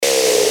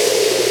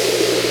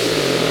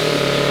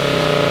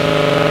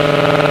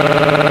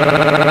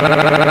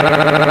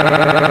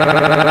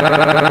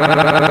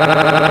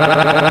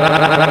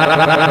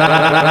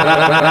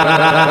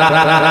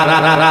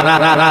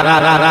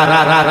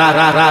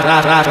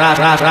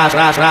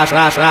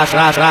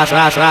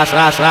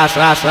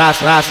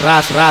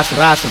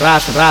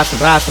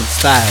Rashn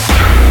Style.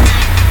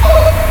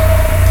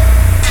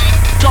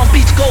 Drum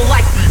beats go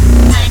like.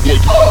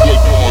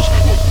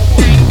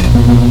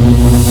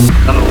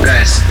 Hello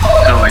guys,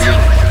 how are you?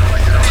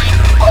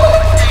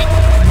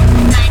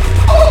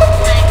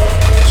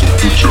 So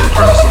put your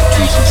hands up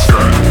to the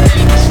sky.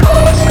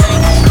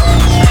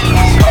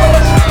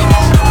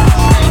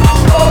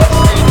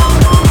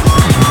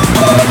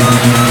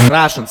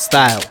 Rashn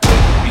Style.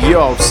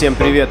 Йоу, всем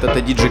привет, это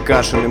диджей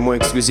Kashin и мой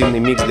эксклюзивный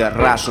микс для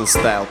Russian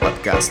Style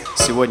подкаст.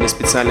 Сегодня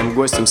специальным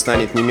гостем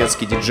станет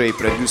немецкий диджей и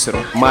продюсер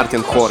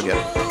Marten Hørger.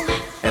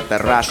 Это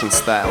Russian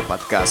Style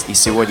подкаст, и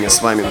сегодня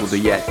с вами буду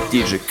я,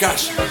 диджей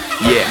Kashin.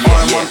 Yeah.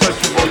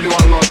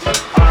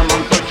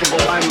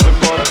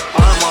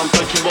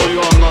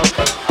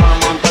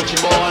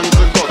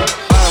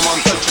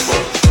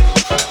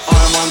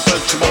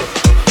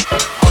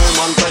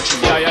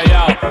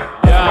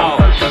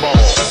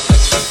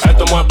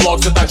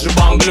 Все так же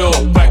бомблю,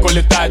 бэк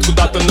улетает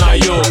куда-то на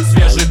юг.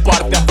 Свежий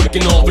парк я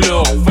выкинул в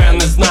люк.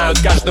 Фэны знают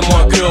каждый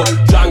мой крюк.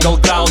 Джангл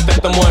граунд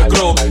это мой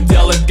круг.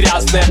 Делать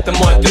грязно это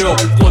мой трюк.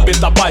 В клубе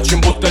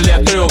табачим будто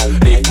лет трюк.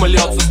 Рифма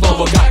льется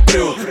снова как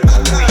брюк.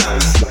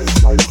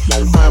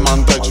 I'm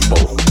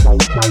untouchable.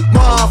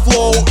 My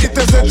flow, it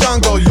is a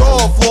jungle.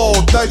 Your flow,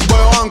 touched by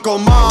your uncle.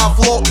 My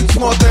flow, it's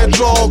not a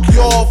joke.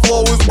 Your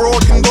flow is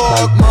broken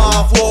dog.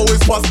 My flow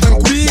is fast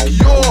and quick.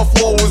 Your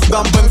flow is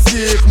dumb and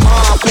sick.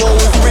 My flow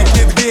is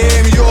wicked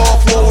game. Your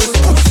flow is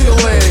pussy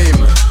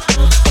lame.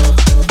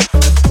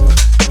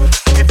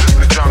 It is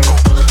the jungle.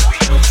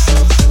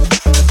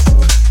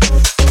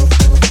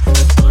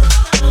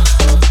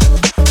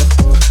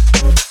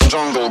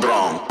 Jungle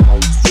ground.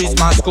 Streets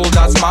my school,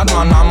 that's mad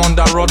man. I'm on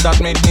the road that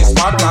made me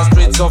smart man.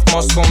 Streets of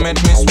Moscow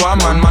made me swam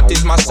man. Mat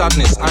is my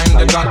sadness, I'm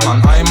the god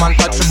man. I'm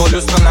untouchable,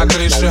 люстра на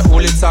крыше.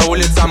 Улица,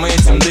 улица, мы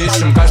этим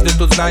дышим. Каждый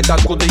тут знает,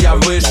 откуда я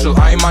вышел.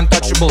 I'm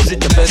untouchable, жить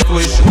the best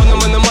выше. When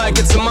I'm in the mic,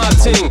 it's a mad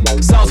thing.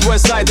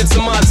 Southwest side, it's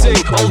a mad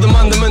thing. All the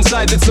mandem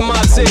inside, it's a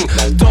mad thing.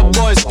 Top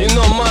boys, you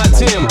know my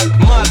team.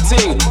 Mad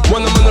thing,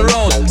 when I'm on the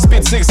road.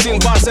 Speed 16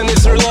 bars and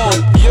it's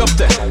reload.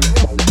 Ёпте.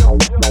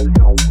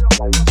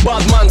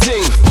 Bad man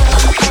thing.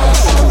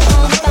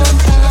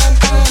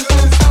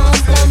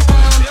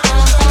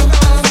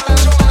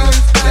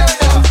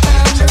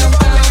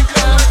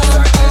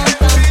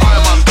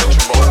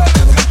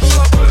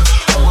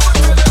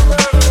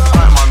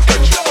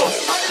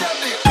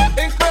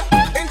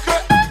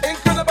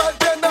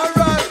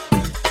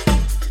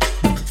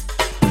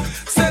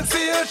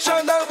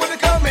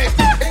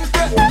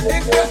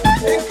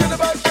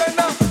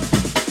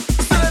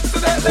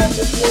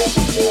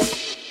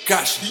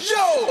 Kashin.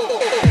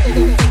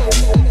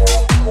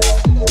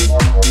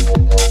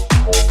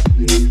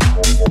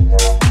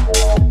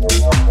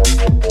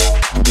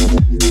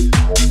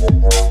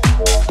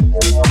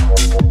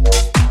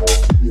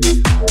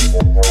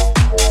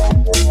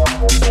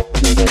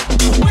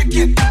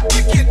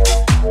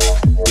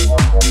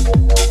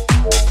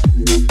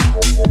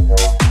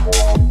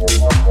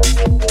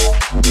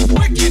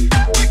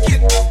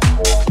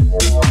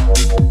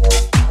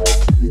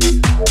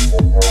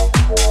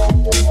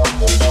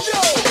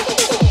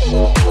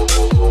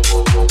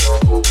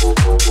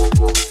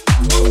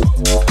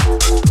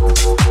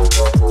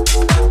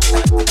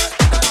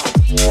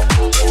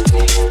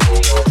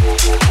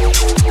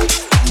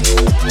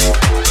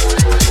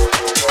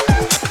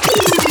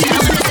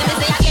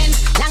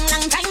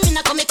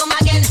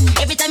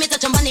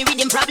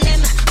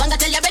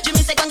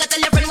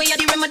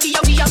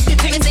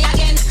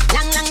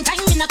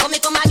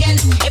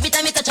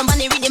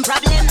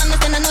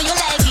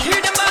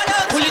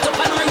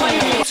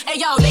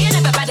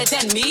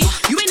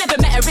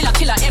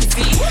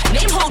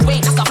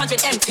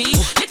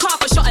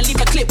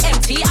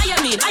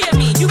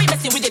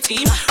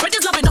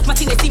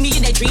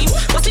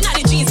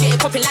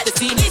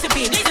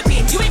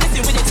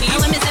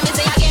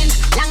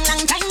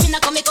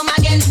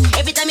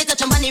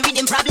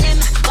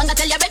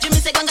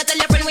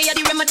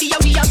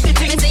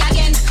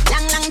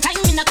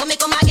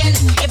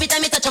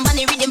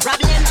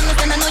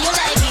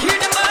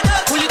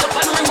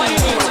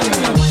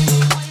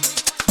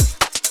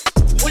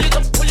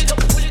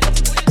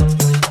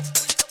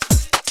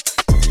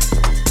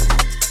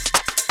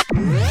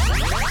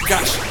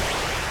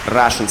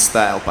 Russian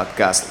Style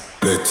подкаст.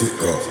 Let it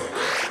go.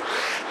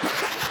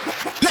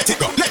 Let it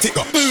go, let it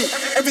go.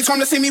 Every time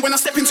they see me when I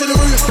step into the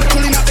room,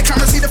 pulling out the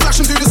camera, see the flash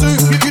and do the zoom.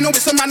 You know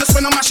it's a madness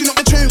when I'm mashing up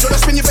the tunes. Gotta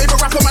spin your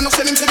favourite rapper, man, I'll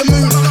send him to the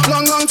moon.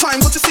 Long, long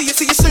time, good to see you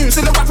soon.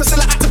 Still a rapper,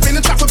 still a actor, been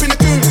a trapper, been a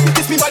goon.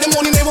 Diss me by the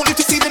morning, they won't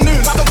live to see the noon.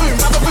 Have a boom,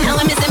 have a boom. Now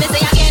I miss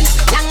again.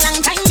 Long, long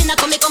time, me not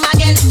come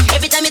again.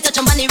 Every time you touch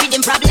on money,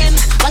 reading problem.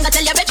 Gonna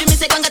tell your bedroom, me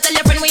say, gonna tell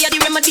your friend where you're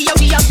the remedy, you'll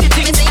be up the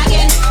thing. Me say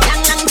again.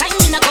 Long, long time,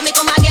 me not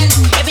come again.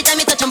 Every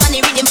time you touch on money,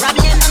 reading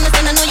problem.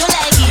 Understand, I know you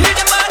like it.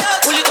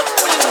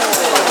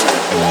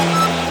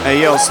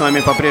 Йоу, с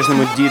вами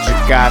по-прежнему диджей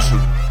Kashin.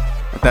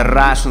 Это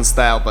Russian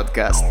Style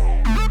подкаст.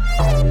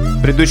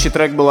 Предыдущий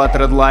трек был от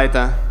Red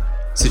Light'а,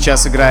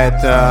 Сейчас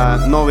играет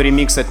новый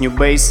ремикс от New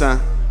Bass.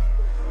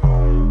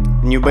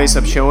 New Bass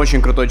вообще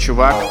очень крутой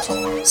чувак.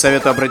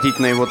 Советую обратить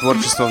на его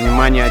творчество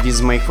внимание, один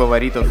из моих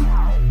фаворитов.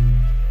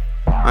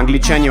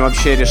 Англичане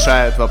вообще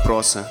решают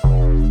вопросы.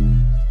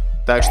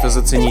 Так что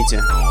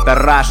зацените. Это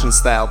Russian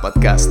Style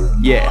подкаст.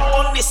 Yeah.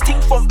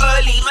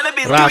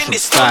 Russian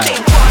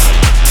Style.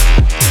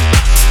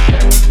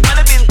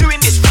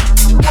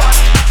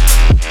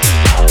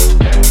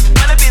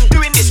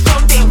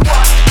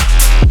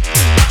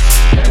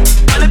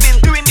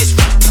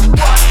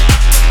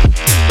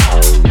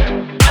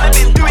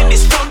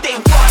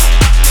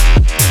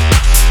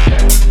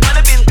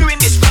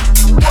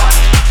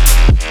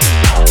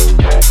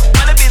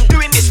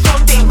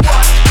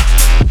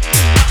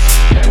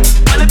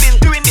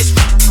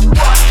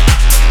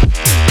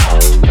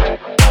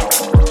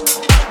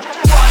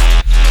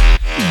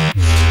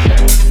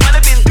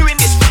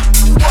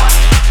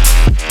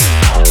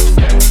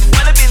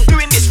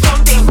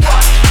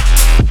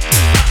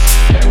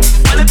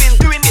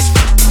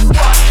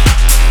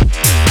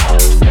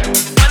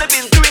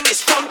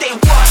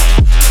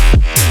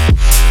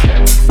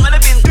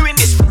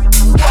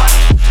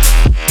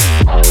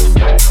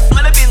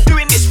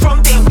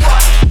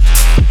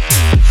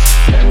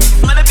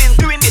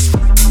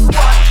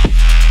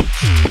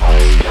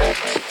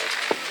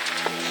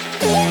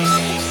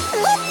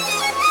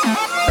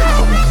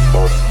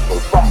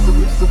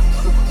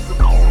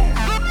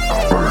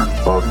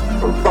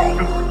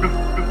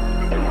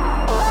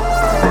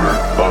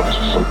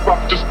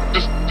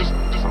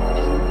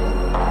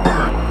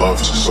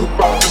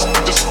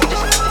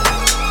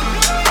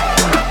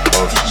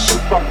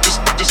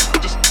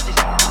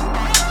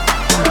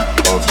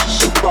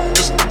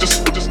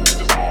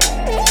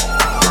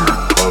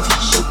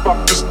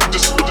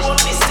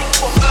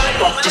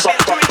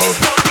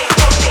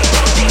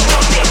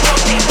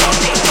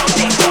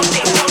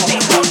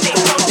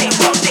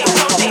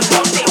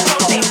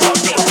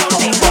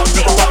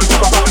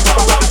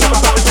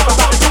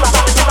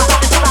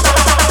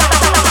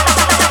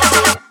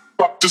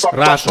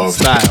 Russian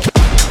Style.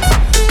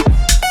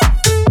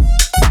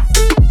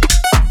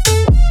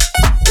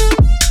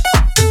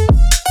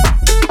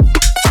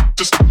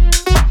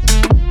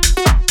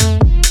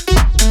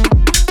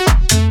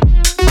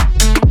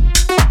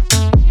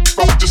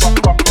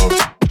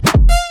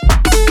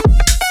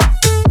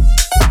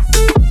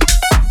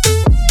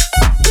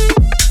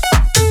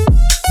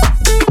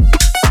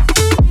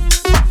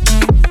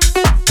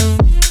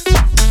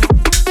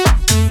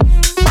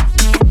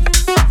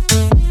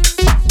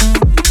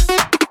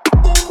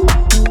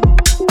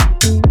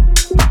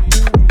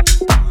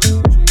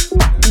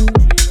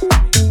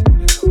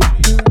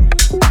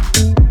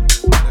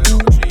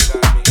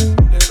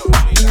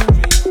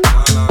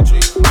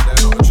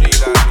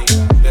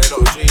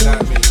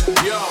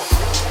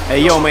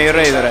 Йо, мои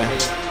рейдеры,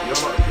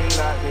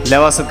 для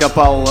вас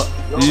откопал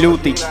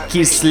лютый,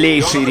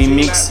 кислейший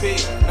ремикс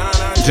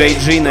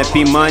JG на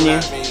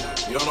P-Money.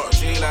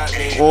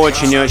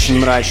 Очень-очень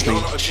мрачный.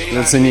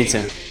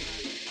 Зацените.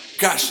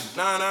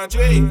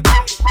 Kashin.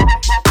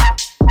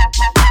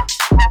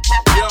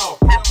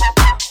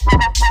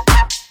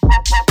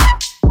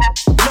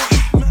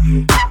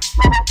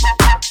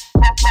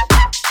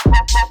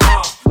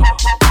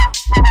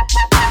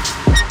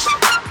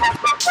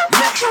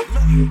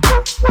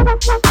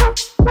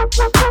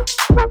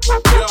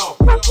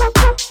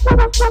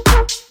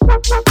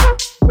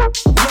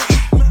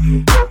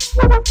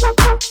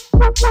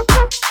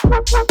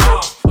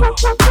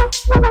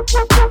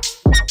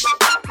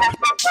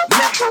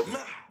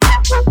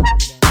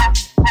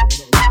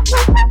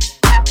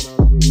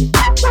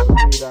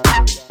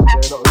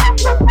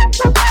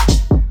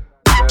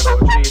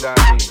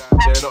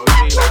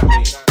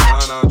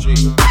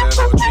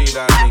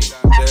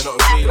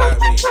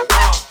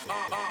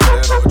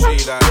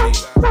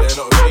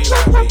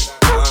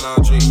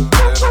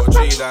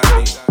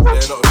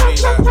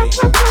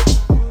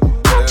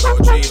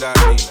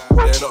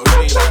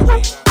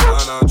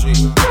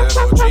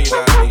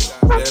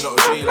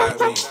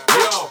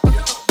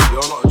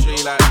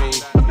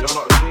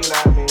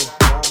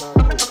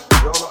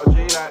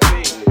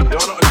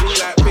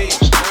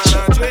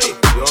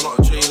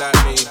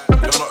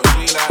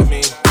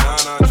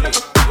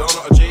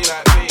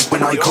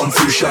 I come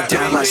through, shut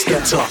down like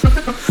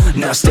Skepta.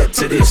 Now step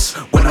to this,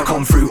 when I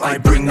come through I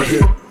bring the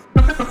hit.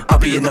 I'll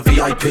be in the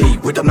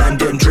VIP with the man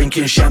them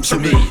drinking champs for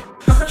me.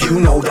 You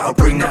know that I'll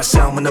bring that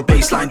sound when the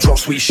bassline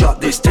drops, we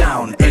shut this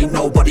down. Ain't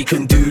nobody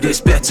can do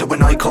this better.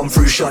 When I come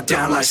through, shut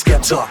down like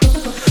Skepta.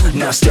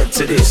 Now step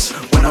to this,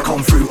 when I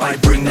come through I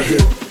bring the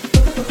hit.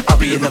 I'll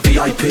be in the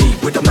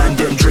VIP with the man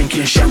them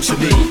drinking champs for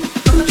me.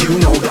 You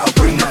know that I'll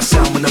bring that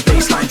sound when the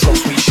bassline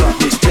drops, we shut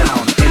this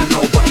down. Ain't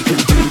nobody can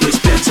do this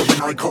better.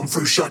 When I come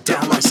through, shut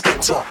down like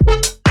Skepta.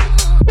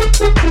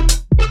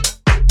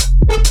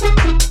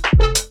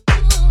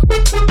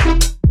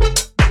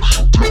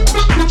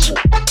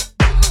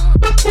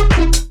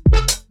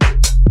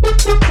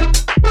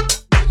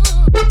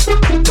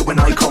 When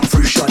I come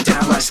through, shut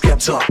down like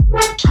Skepta.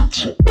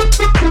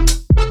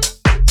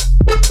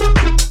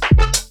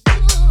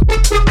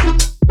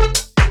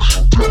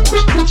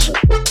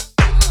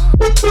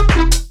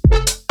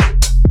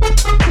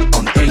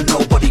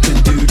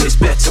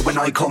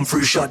 come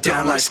through, shut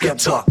down like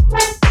Skepta.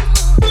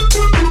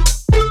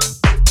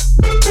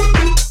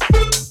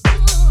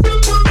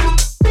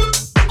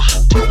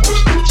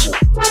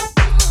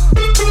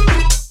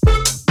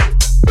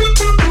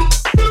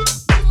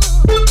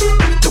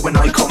 When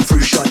I come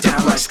through, shut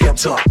down like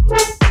Skepta.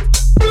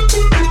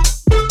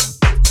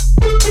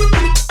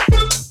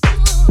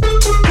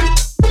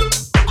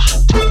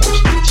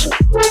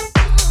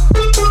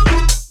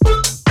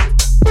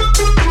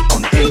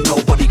 Ain't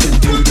nobody can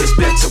do this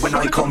better. When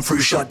I come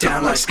through, shut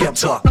down like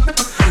Skepta.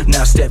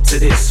 Now step to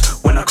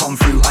this. When I come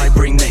through, I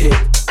bring the hit.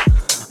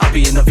 I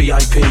be in the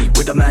VIP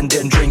with the man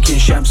then drinking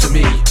champs to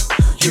me.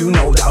 You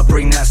know that I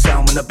bring that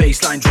sound when the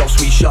bassline drops,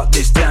 we shut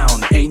this down.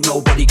 Ain't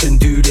nobody can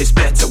do this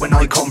better. When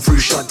I come through,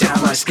 shut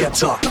down like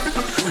Skepta.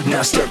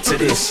 Now step to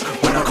this.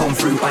 When I come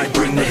through, I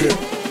bring the hit.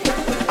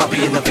 I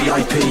be in the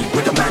VIP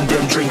with the man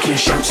then drinking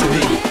champs to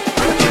me.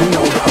 You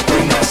know that I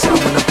bring that sound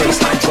when the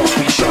bassline drops,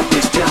 we shut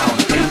this down.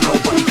 Ain't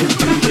nobody can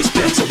do this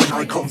better. When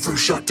I come through,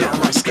 shut down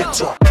like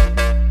Skepta.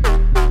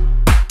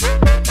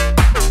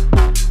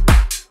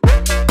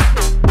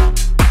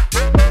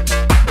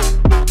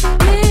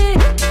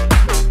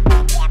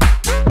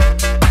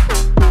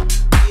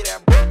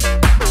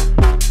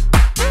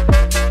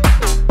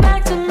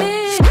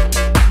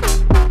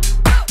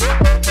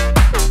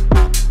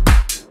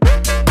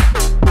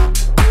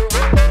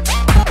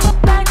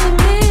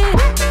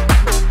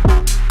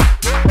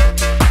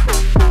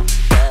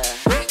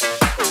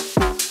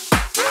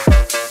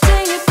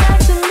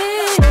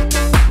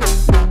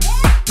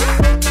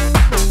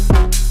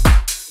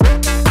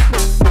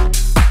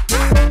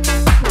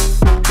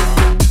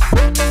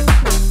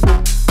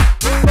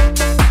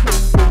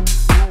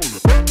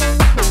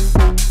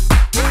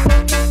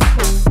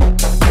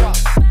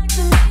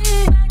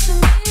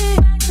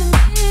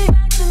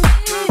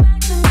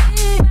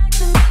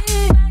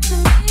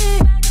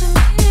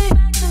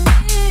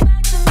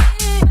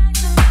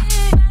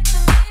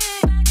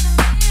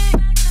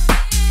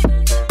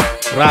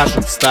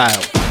 Rashn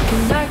Style.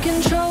 Can I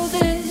control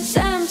this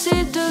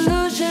empty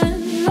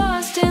delusion,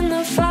 lost in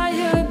the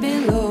fire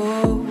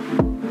below?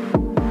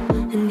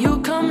 And you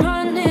come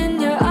running,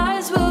 your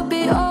eyes will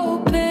be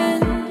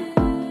open.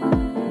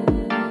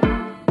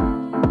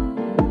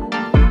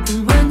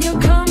 And when you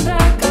come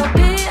back, I'll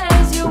be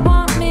as you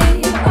want me,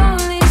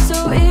 only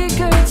so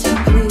eager to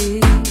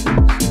please.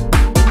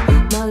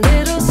 My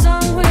little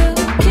song will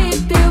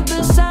keep you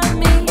beside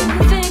me,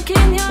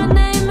 thinking your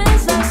name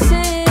as I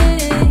sing.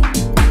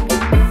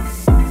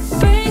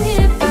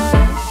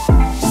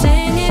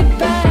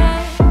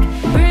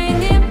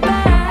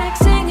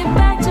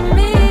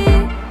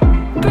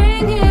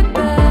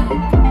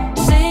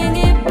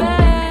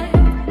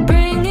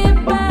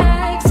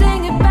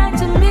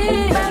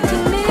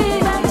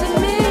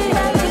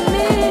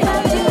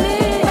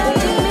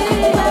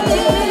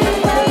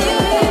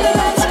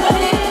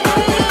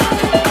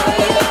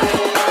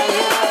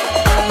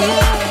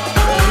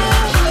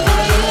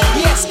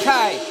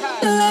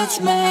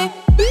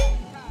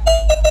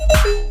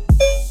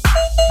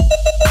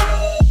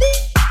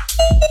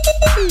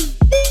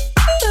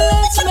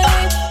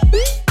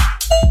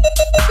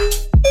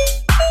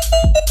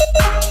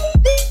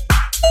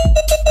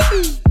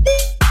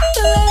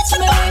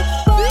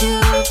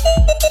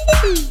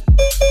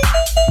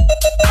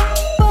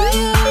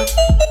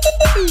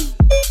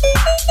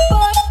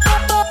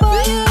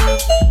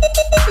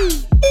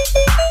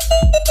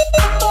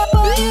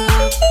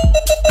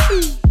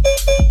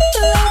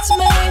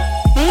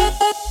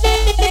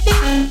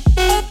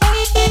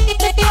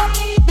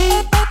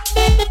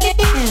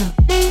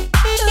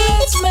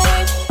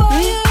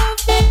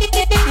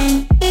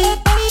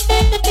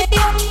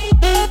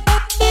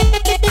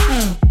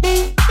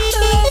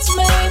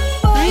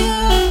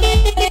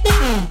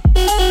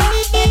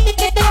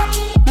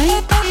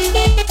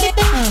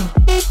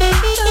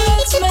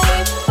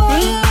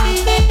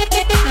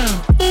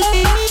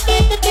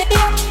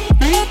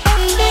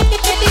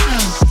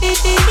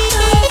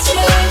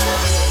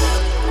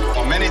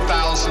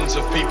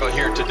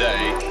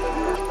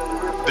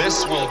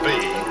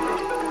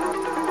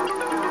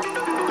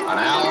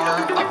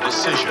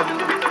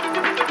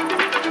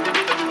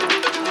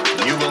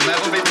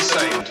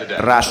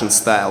 Rashn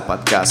Style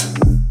подкаст.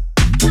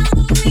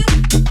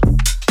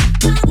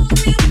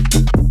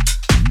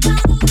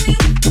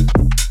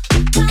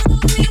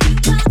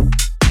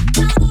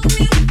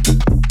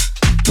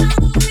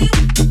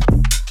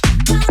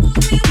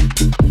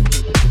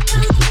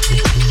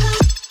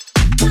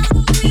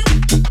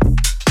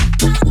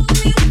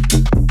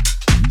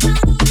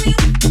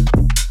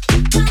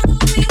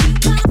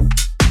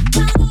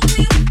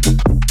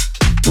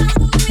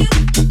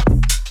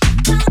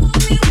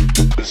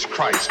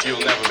 Christ, you'll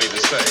never be the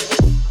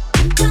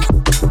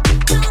same.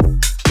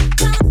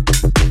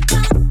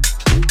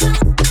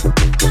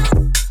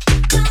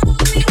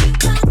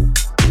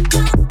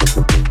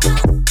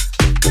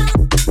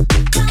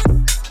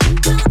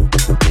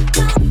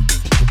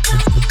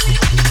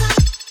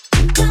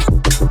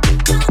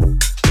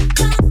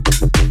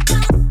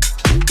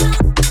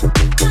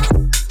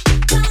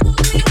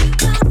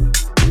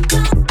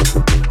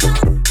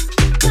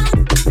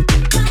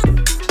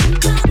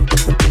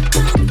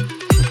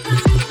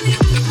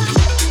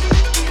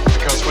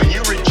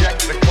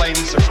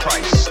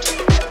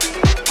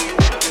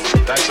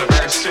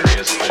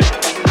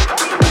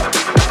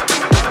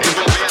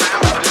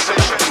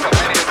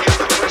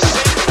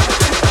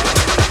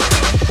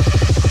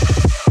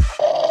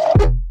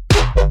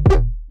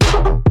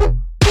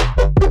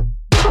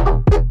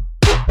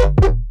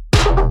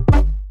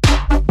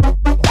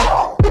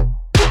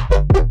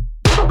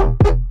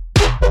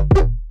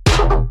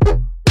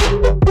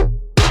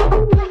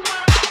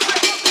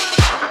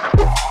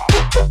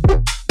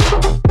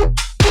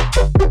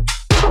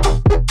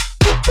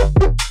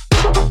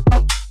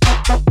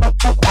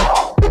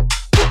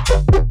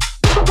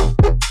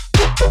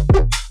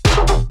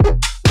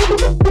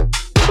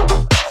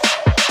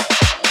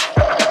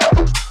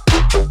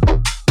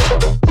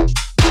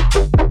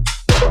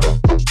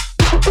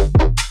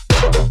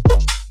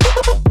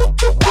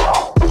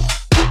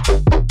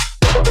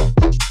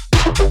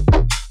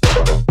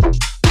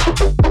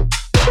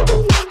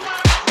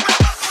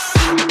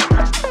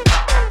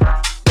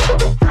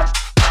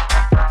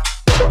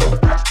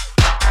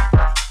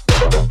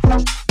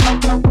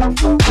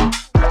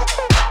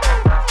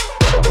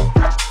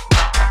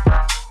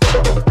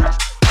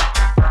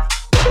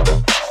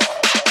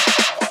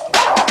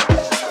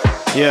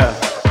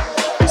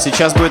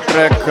 Сейчас будет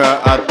трек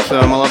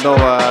от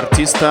молодого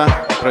артиста,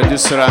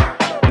 продюсера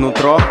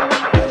Нутро,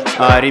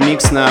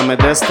 ремикс на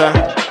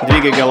Медеста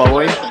 «Двигай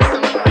головой».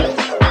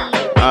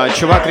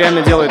 Чувак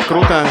реально делает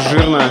круто,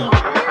 жирно.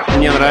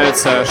 Мне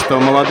нравится,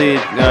 что молодые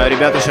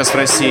ребята сейчас в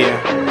России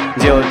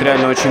делают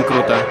реально очень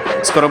круто.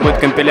 Скоро будет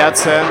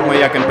компиляция,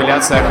 моя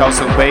компиляция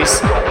House of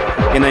Bass,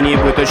 и на ней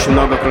будет очень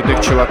много крутых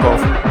чуваков,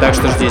 так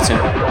что ждите.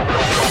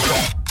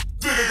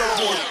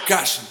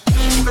 Kashin.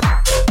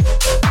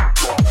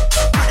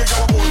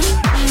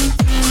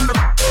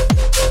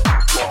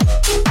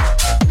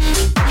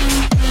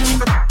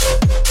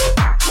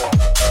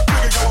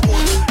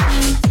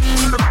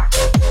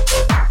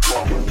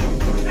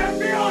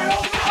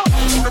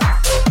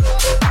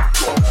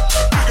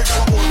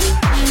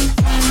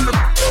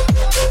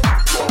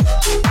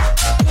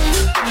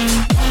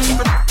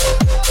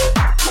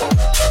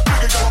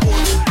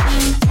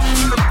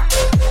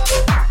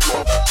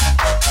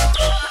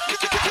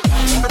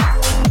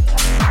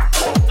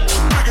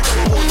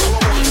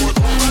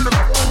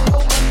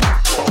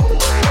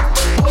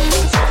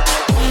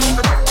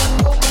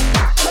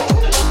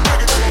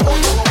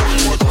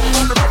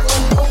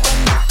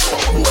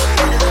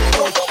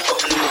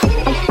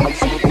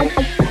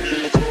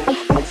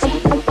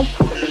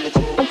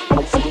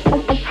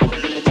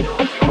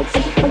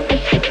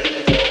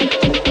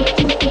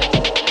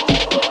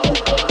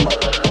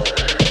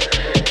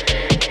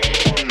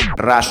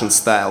 Рашн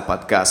Стаил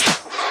подкаст.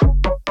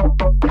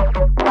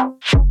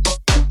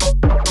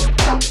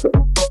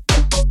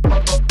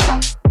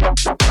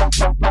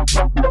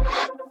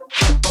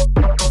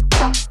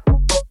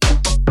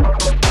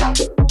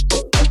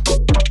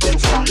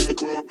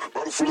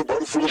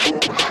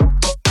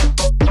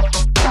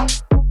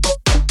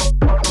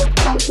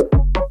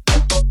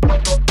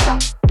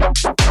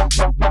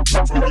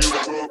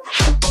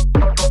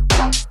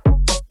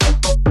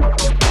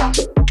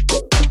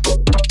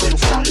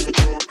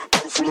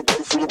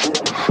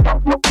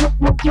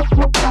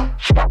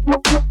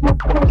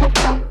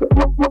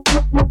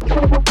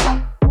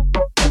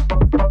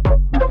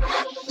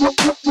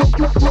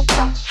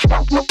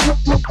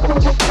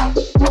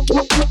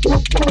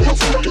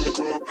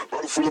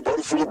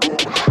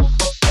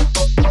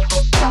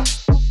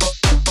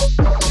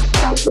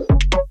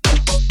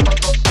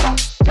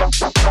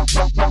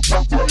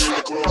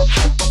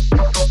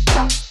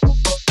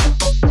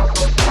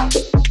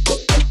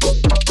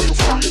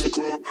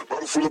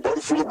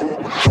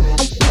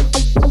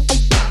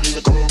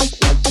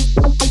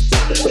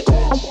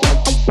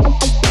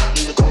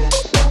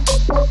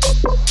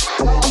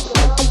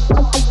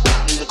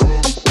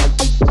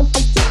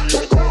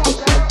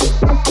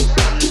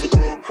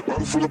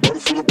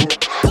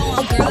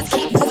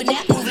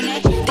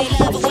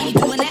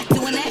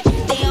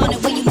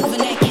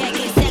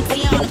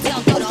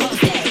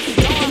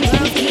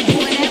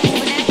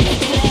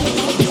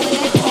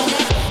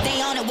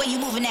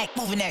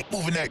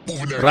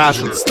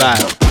 Рашн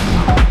Стаил.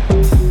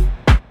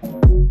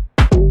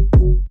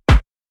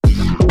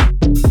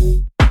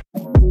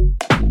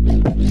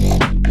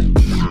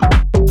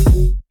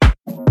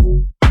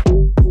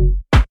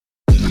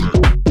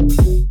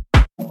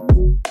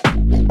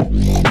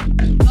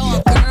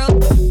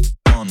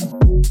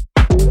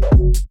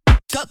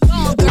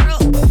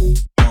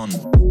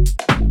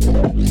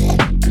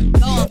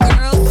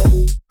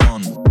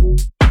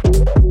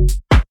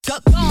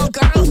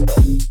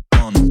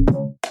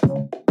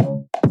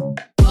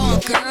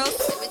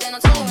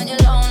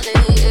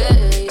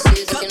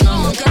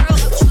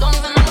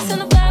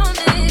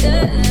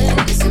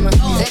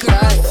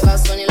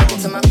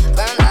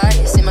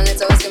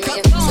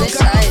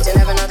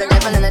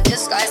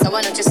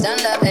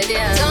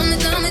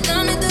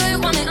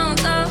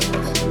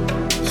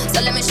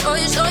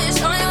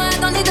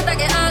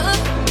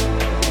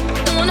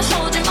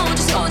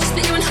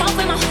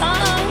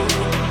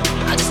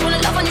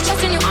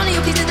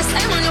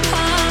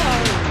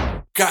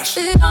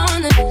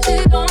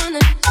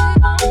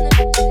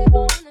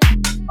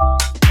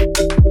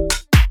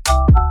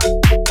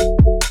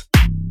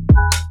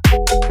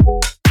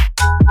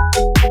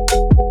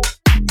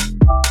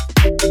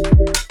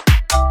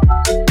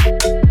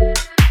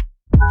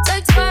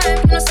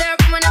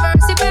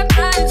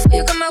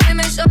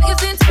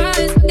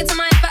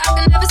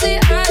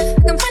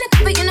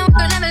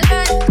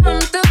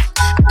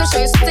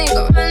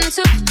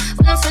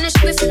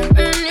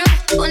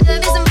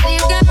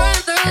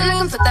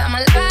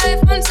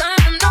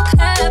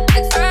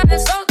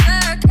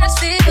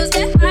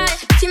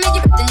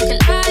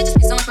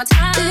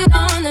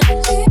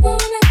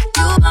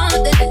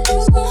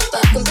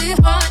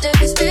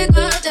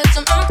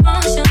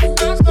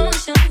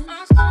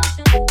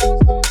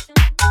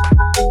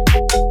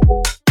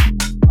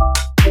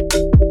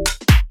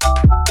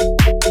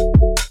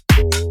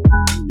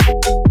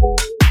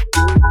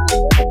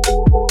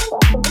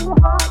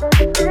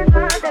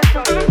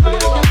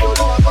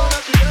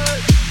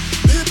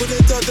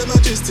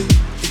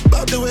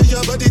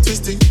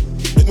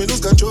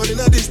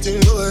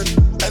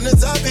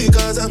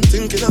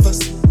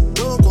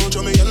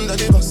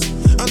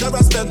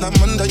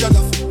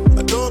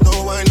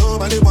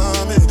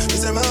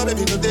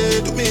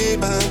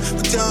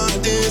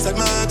 this like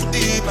mine too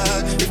deep.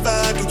 If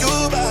I do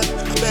you bad,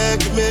 I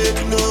beg you make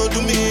you know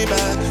do me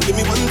bad. Give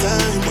me one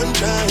time, one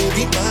try,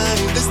 be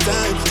mine this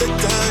time. Take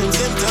time,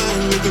 same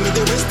time, making me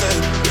the best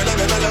time. Girl,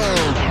 I've ever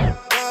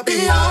loved.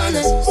 Be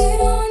honest,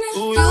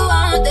 you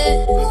want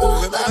it,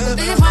 but I could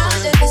be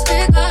haunted. It's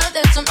bigger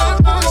than some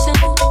unconscious.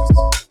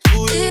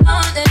 Be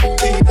honest,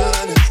 you want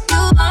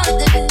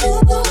it,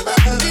 but I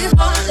could be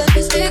haunted.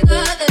 It's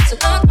bigger than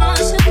some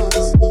unconscious.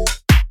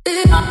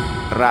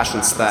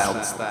 Russian Style.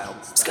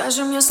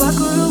 Скажи мне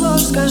сладкую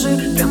ложь, скажи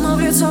прямо в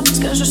лицо.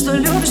 Скажи, что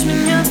любишь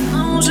меня,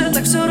 но уже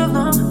так все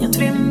равно. Нет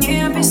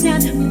времени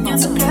объяснять, меня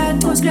цепляет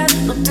твой взгляд.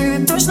 Но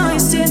ты точно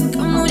из тех,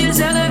 кому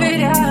нельзя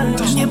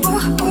доверять. Мне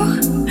пох,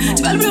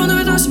 тебя люблю, но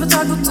веду себя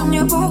так, будто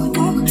мне пох.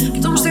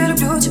 Потому что я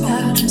люблю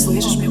тебя,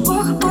 слышишь, мне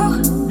пох.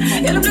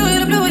 Я люблю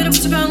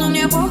тебя, но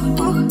мне пох.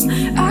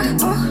 Ах,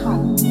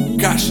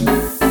 Kashin.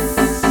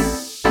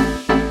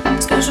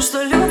 Скажи,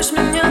 что любишь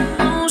меня,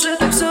 но уже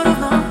так все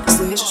равно.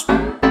 Слышишь?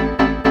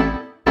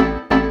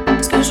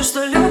 Скажи,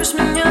 что любишь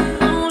меня,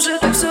 но уже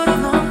так все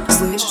равно.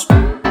 Слышишь?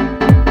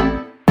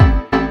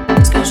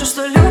 Скажи,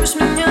 что любишь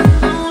меня,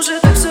 но уже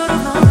так все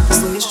равно.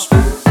 Слышишь?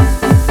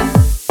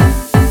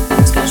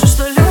 Скажи,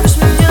 что любишь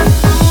меня,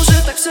 но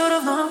уже так все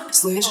равно.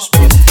 Слышишь?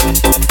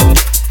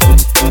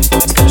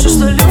 Скажи,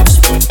 что любишь.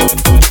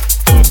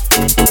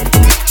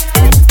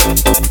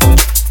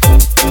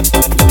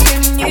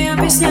 Не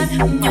объяснять,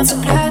 меня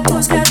цепляет твой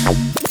взгляд.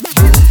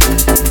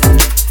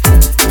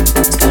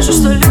 Скажи,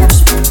 что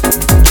любишь.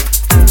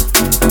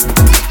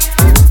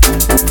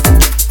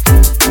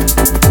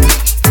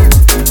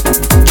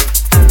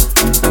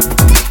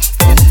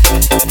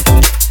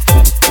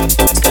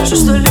 Скажи,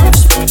 что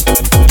любишь.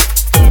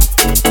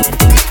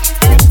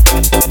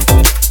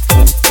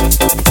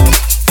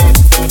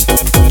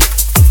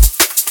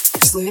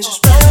 Слышишь?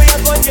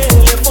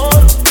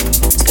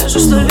 Скажи,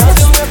 что любишь.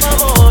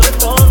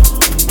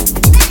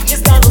 Не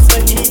стану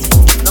звонить,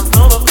 нам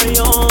снова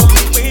втроем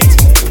быть.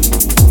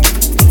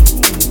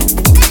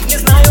 Не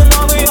знаю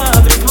новый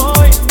адрес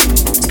мой.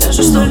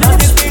 Скажи, что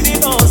любишь.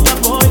 Видео с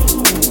тобой.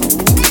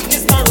 Не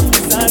стану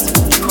писать,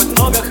 хоть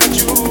много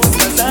хочу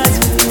сказать.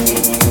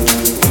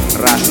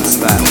 Russian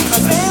Style.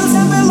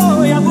 Развеялся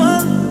былой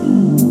обман,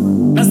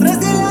 нас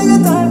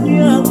разделяет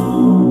океан.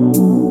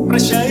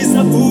 Прощай и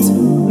забудь,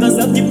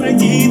 назад не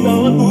пройти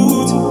новый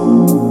путь.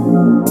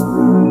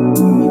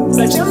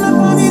 Зачем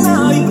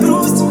напоминает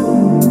грусть?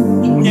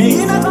 Мне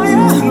имя твоя,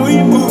 ну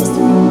и пусть.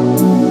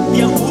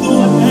 Я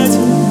буду опять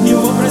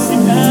его про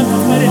себя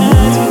повторять.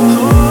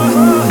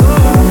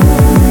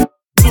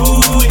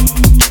 Джулия,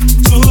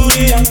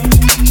 Джулия,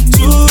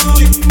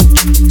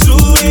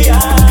 Джулия,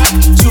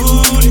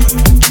 Джулия,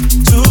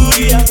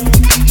 Джулия,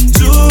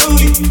 Джулия,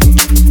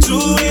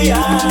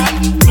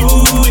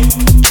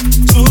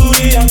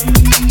 Джулия,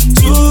 Джулия,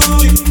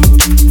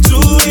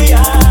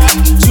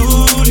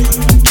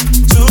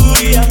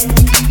 Джулия,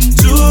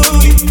 Джулия,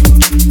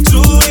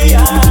 Джулия,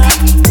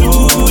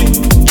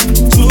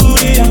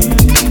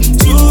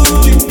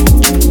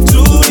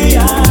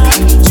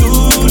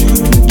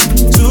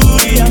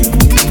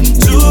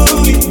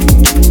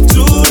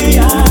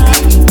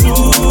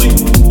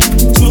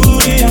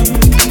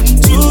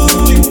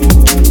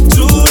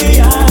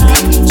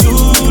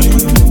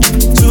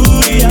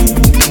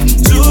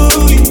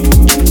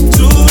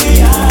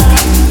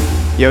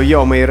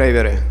 Йо-йо, мои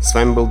рейверы, с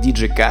вами был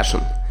диджей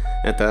Kashin.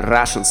 Это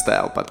Russian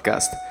Style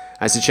подкаст.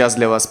 А сейчас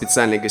для вас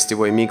специальный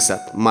гостевой микс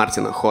от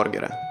Мартина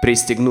Хørgera.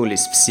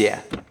 Пристегнулись все.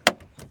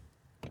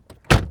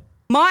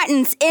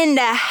 Marten's in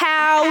the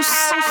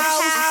house.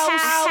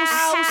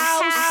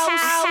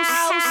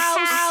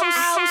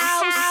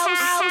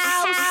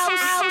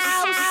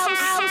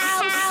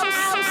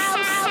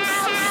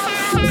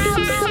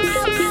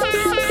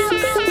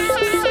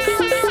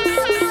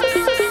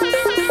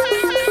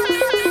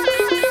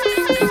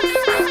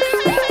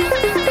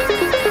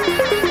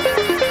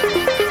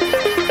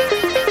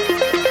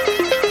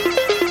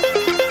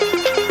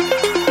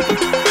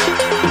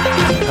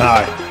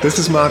 Hi, this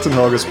is Marten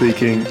Hørger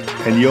speaking,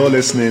 and you're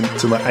listening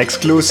to my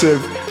exclusive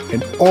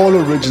and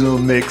all-original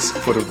mix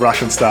for the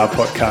Russian Style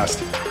podcast.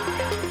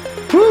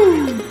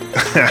 Woo!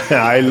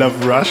 I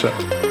love Russia.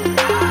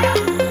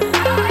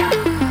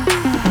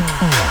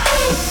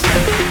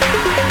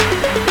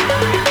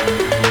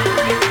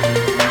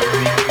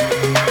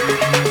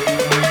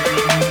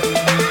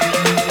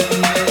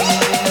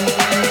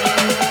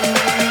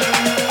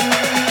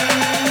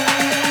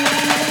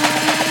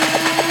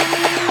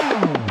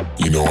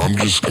 I'm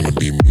just gonna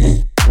be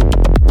me.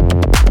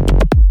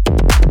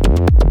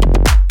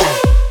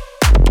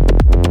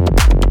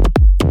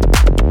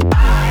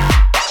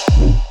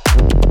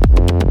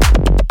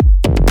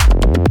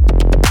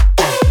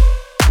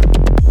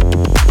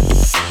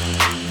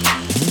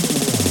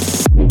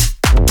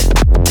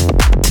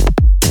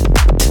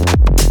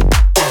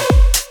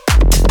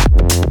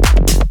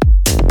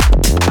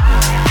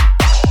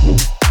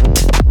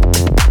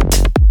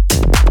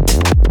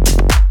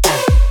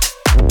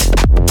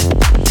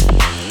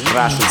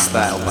 Russian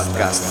Style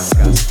подкаст.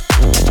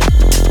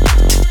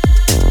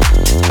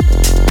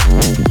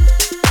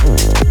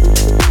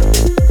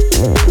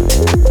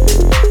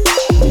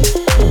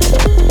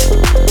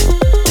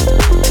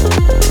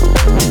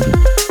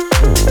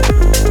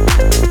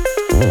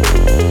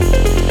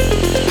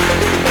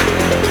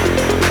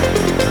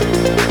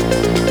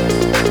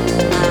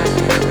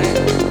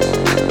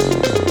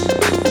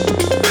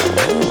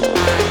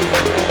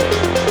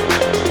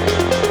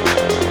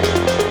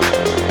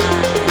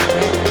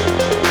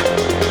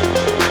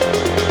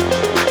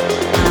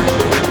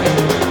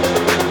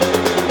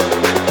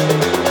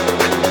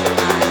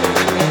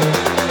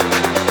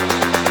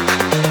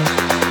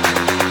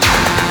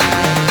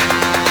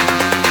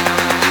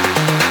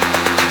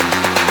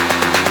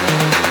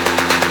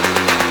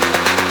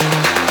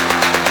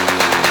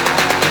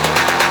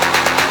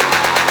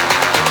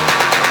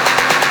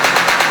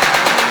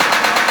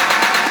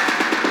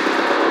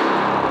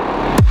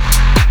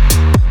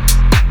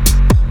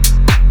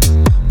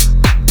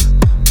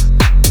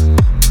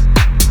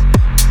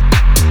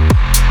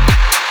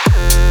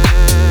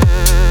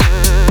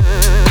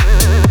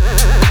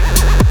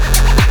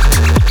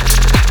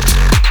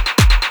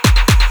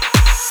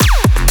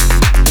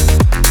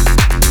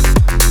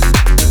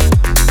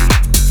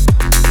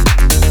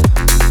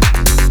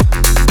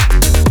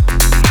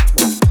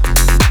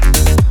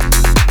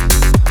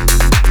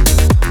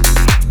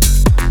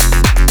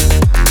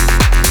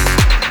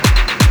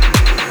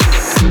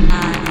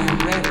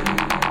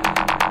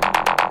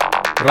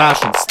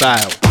 Rashn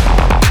Style.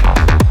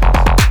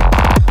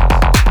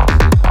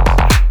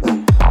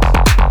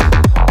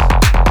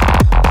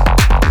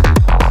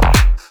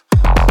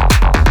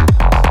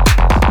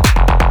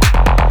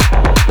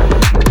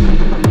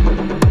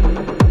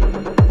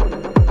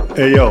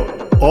 Hey yo,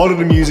 all of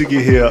the music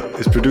you hear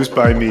is produced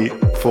by me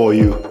for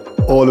you.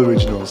 All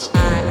originals.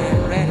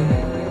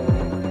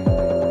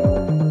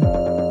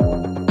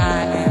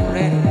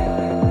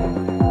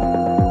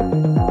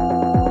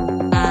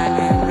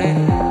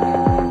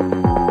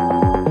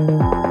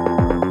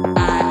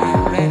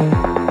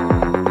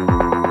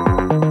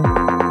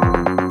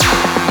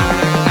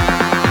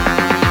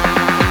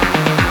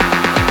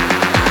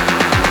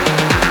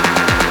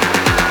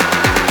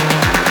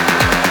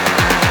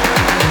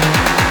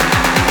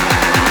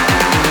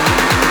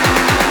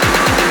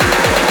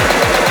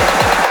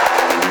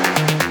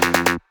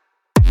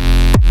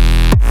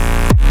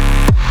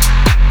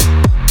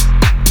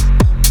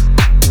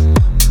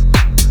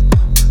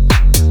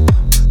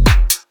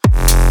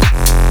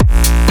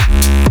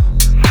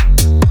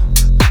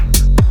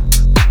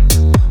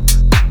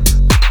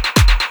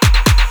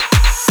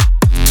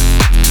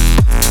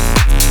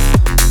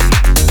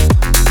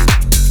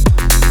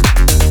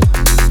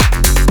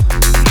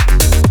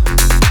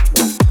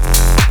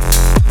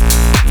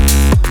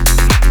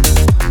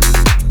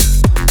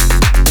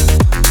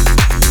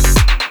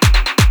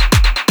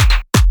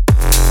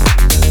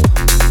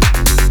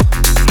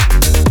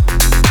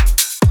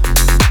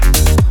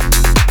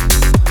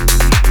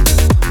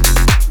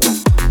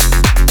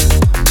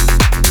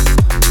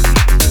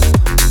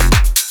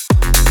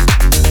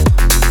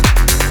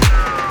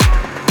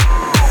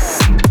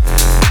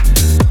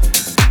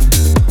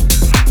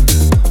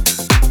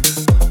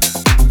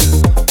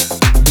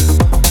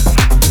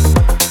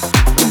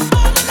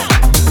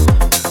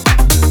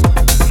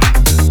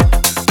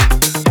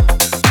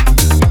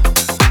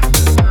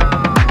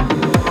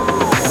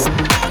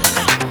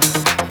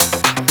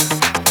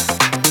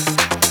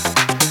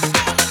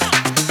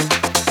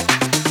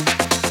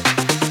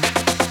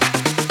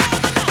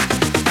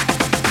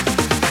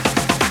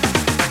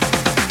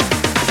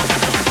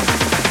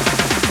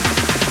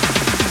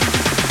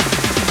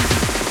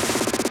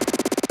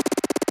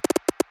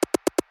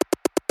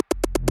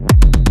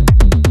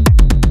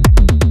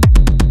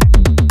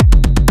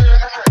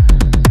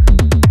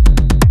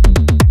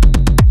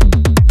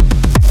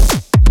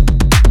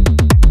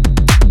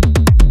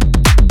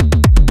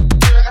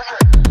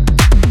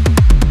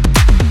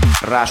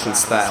 Rashn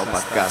Style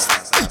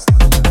подкаст.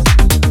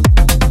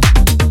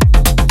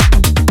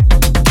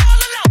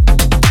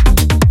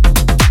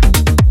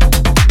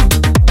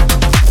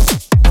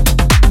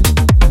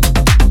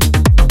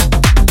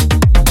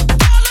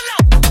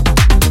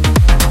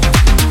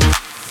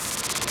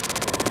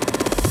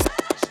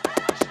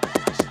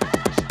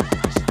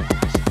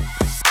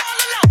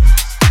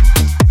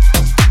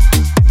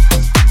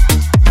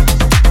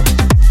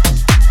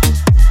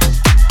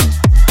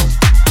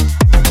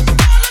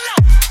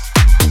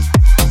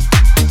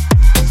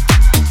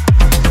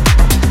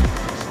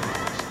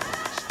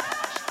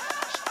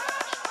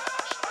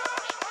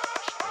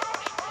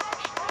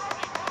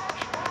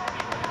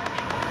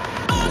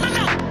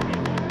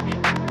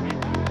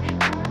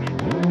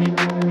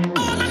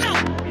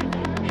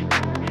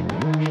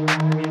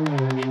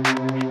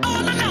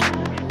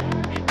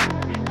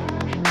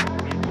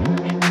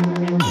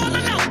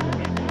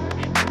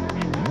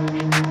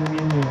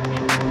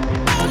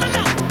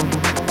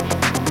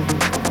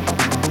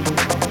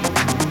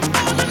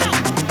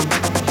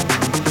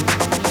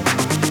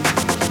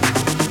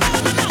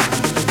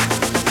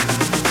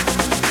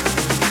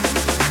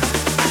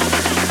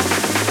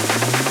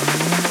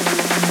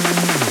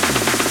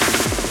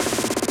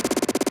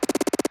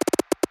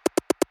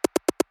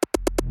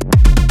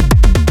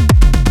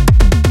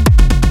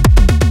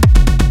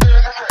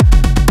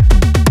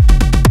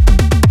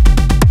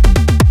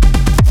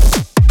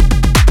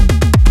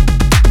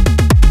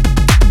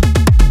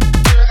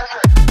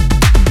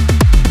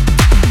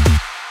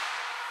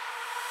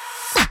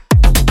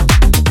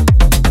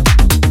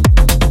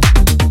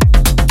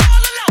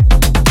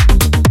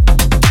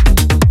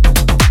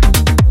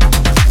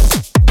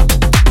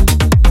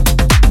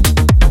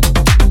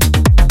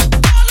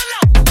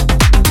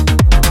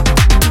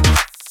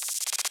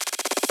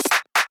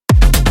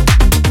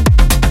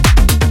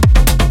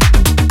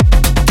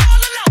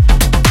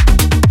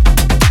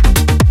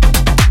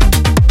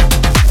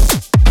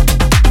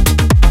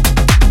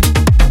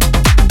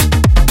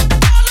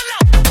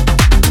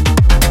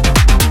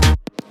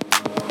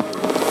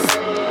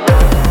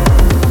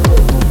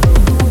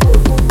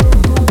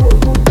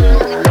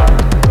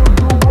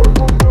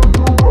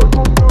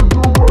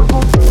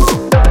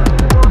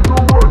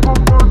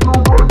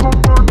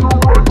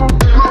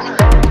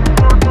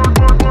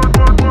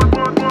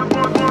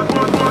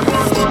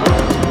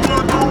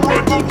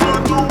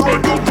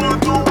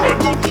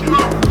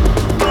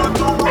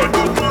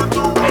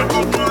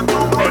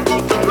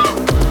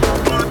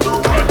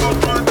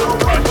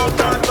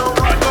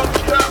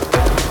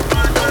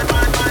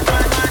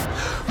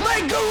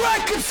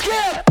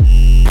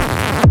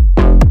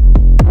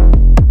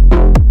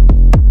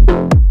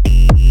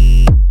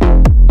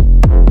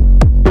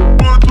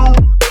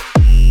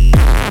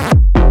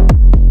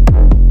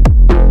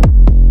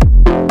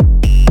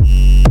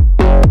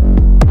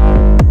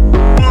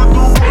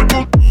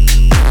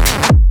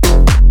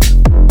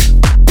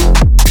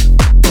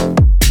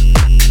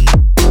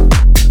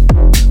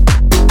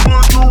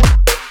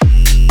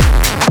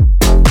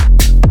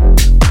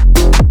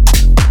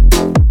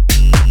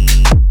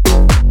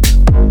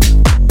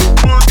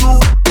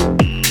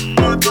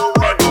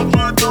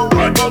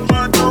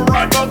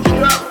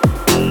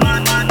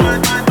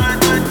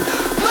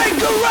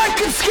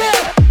 record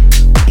skip.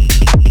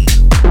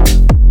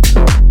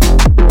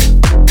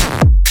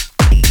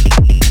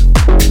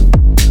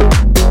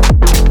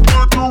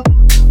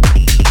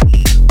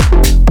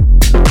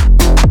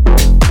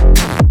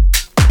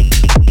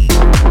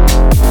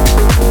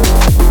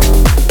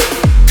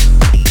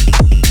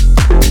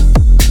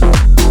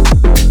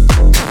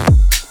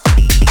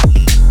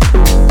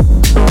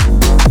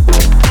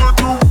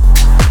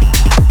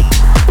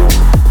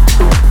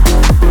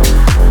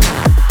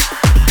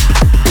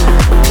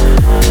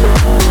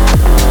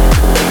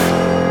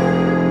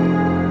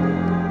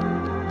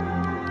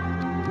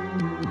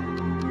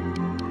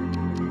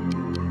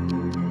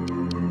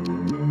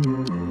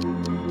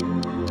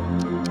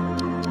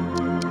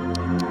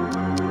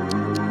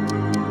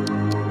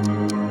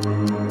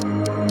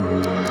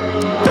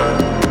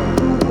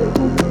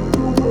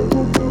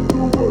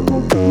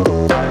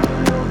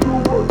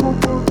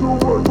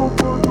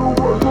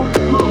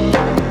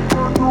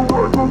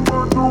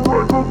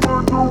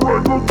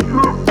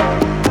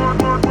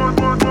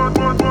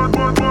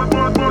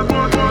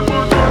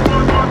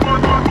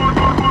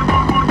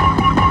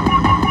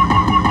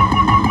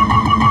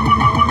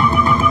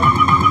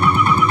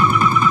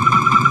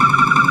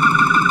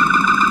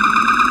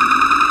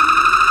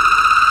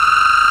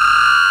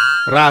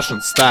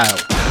 Rashn Style.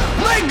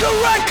 Make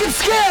a record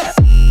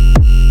skip.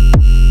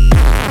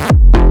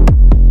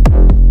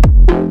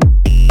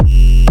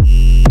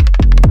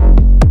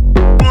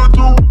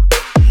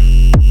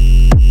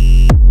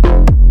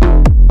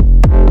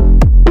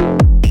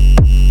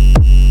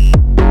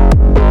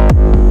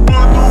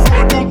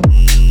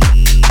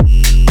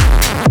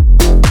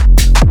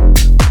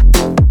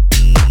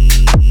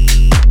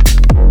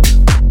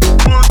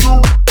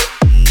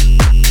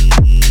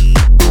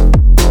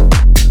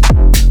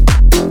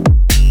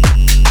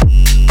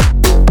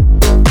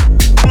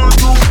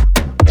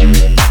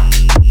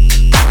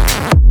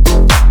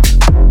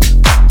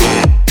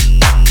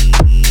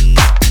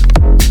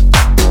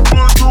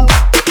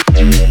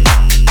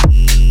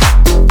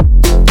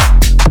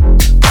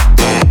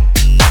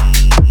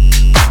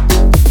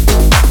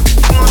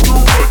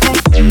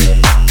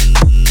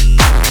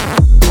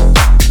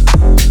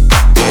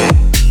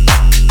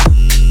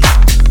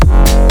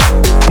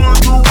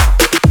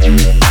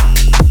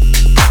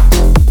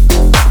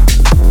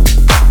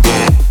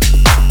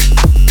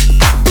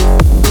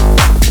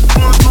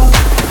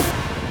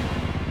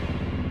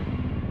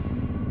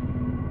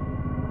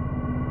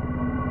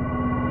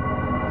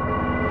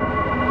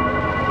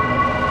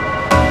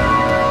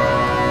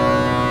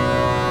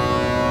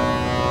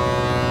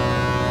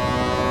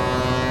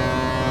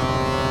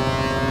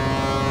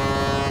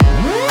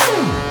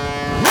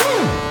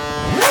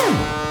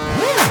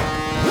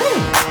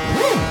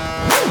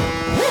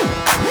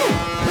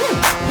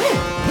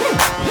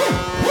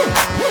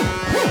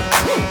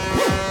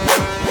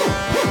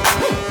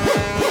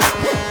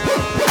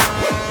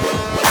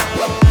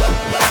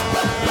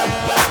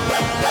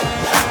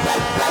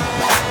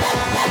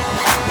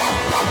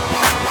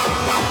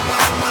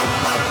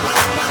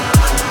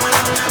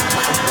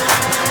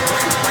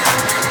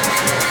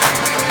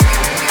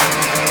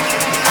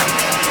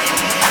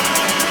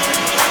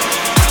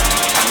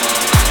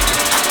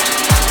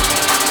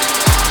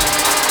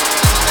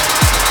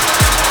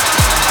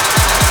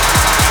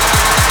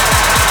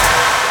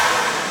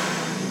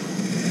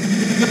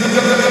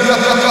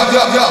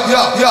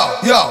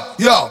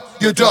 Yo,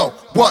 you don't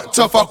want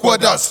to fuck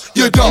with us,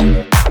 you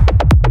don't.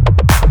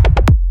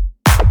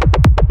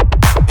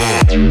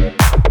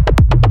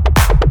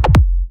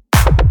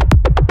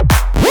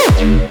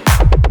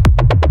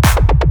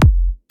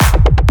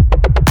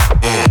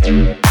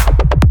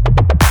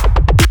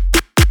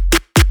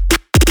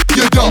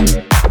 You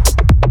don't.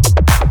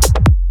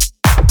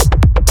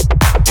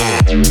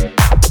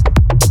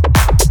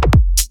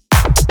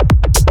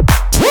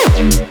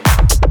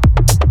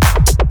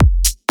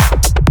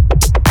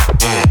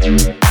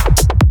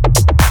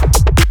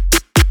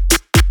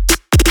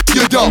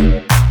 You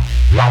don't.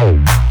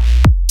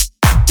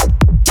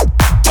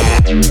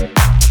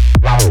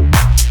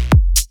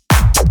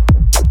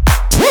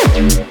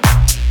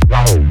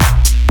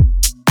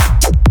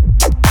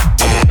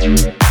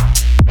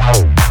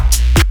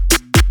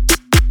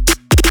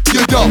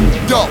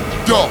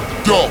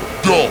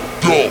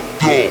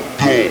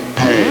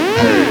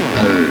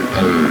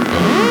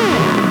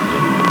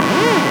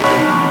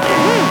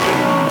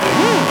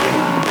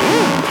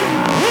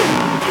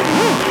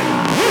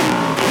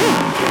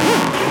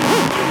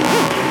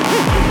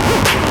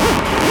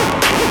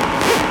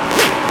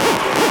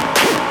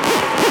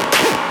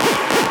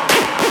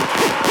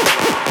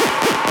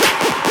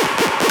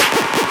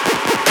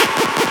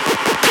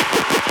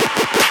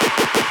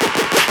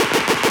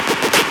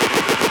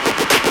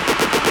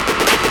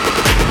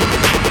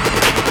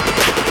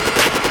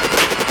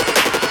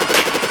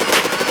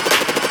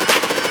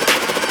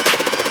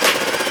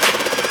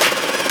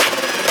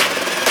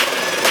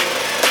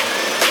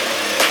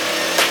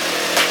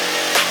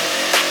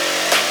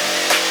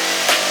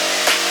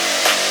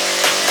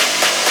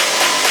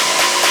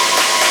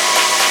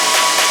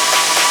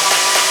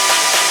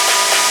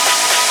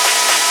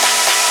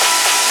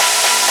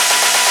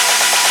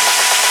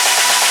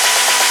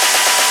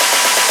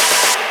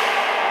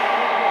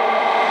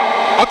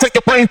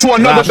 your brain to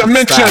another Rashn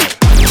dimension.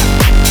 Style.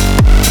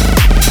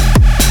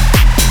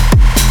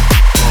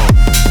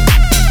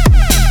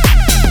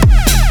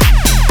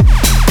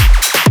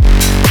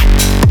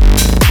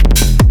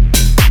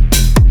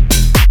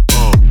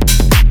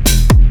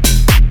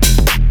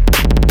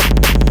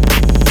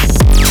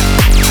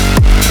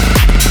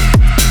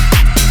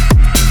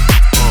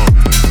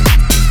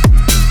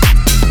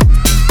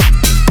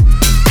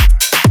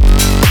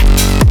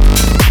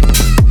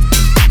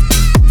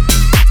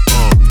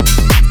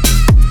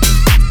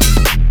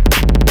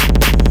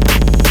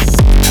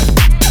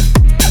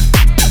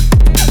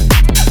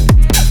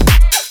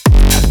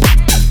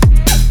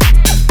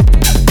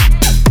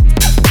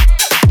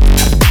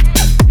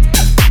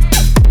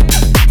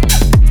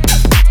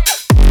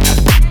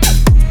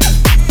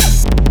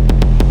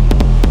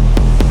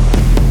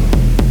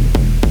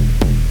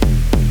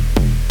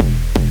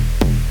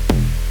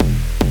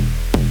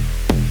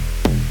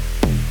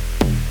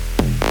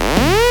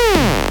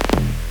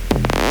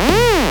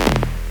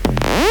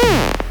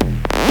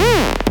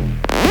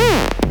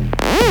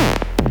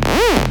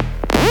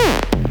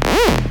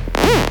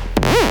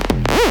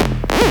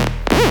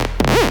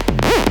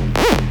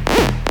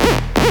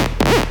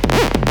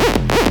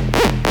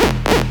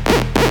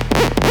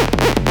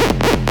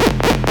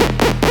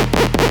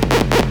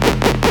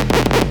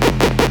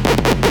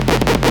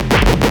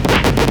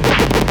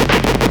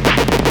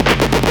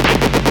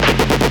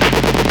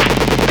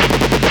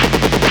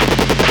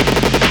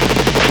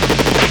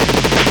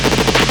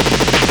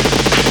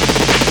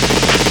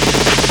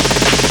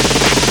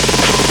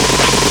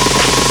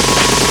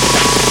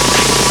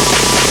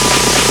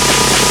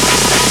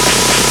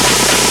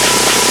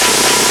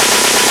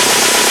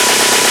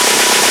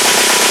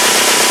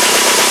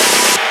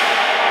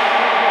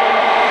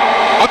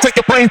 I'll take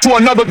your brain to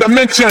another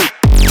dimension.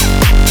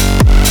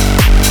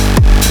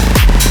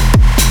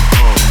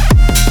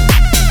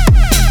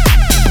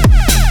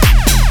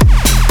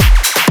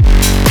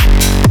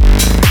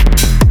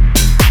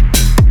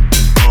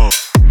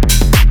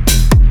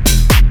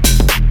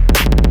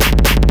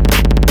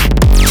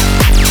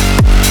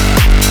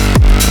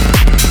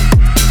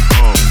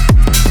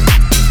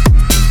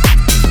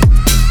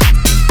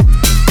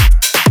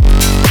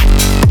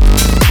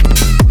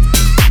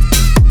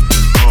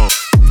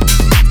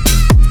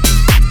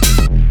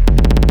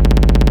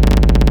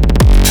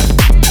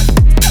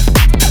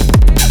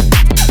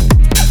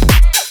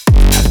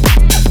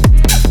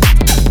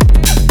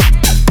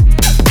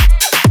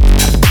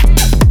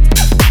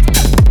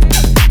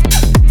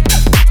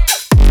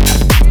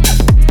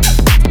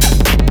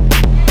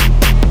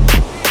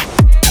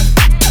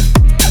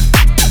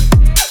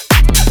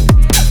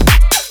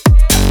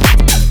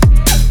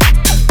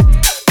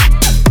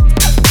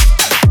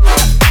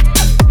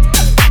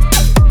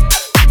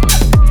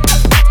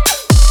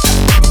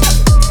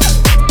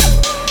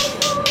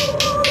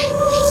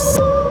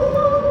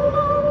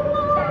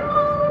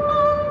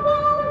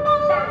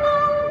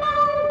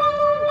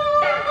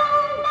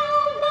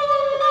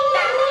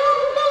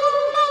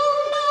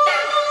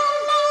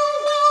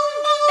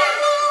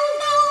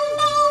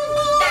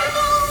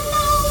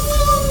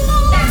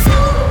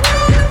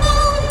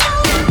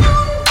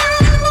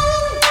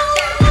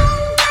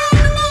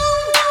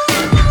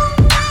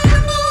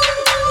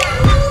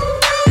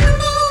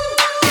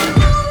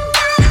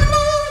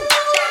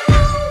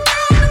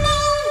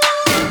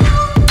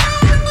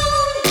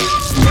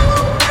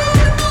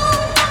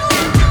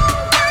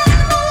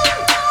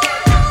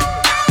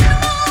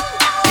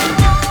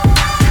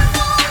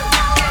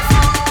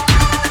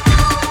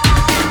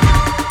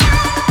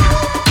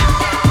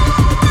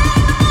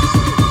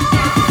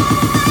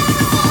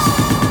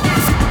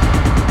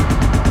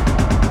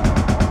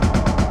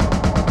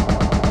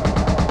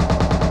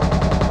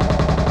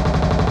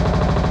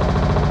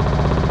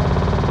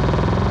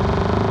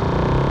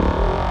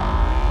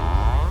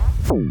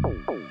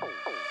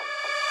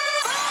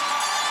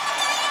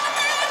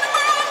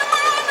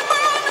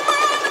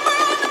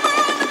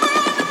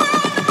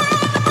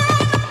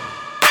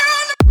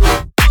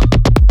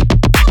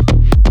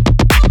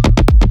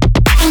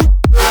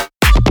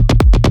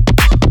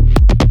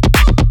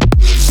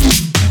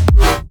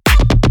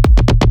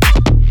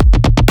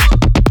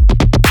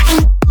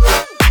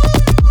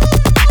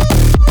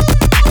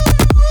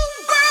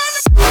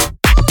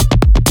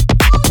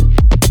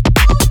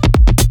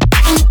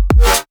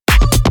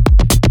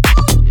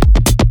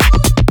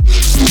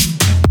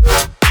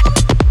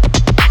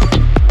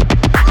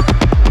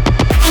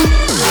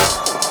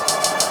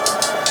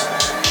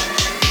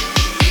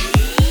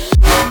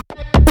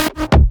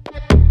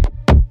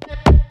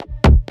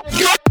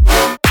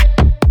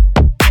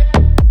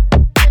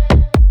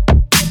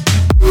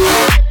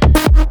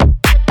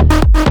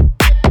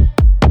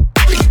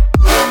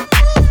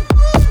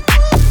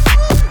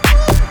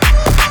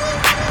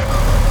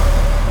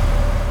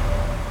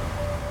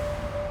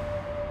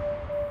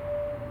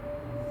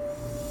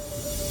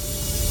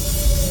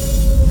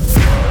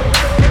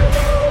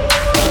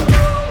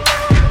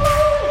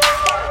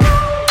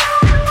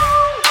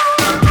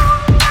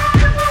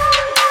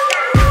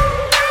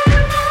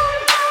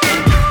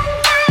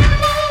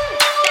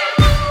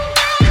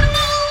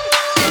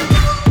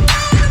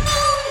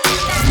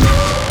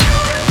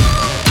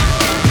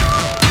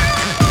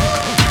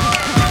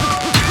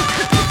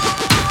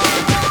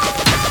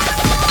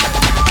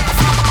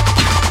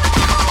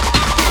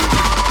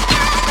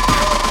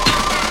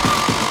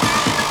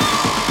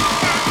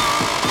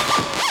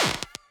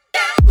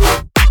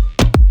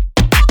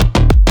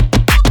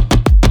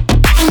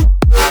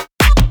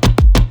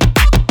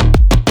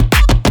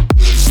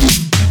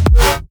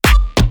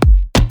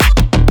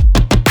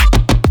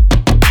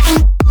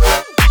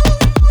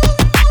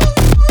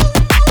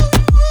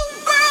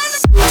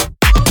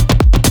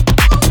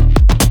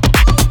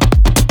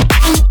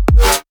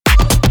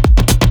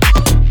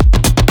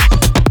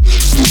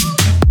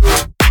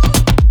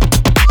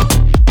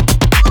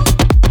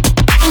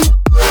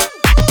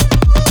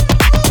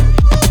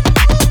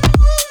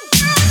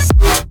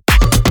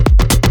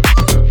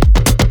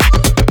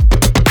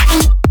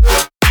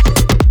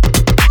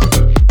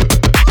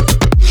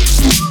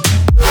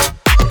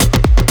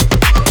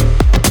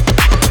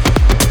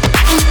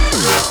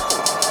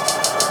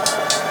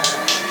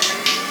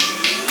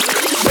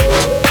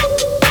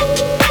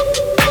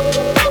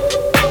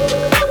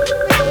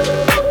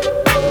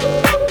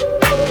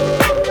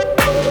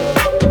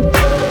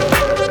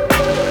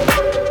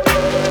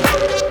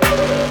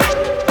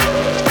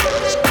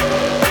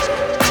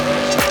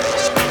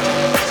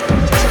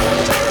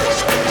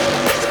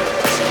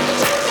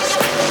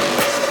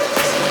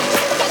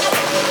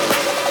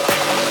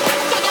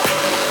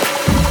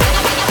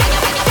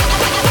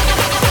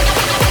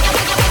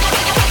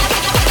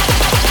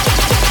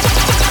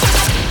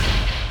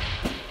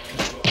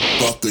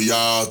 What are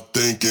y'all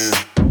thinking?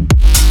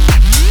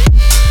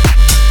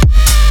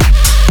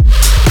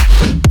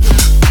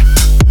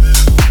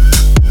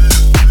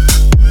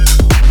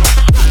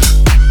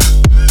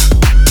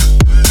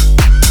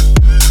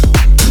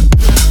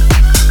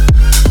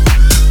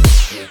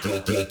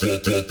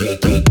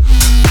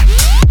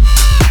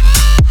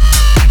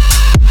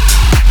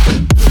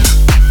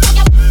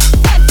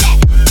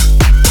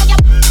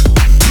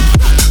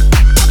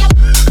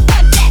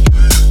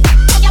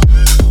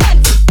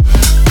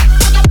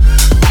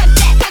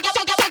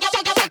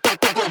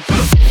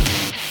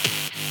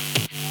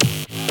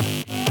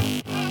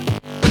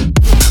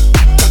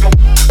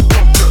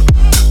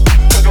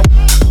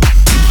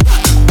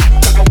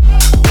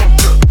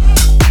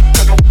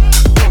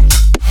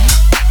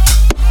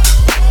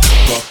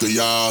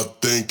 Y'all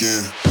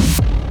thinking?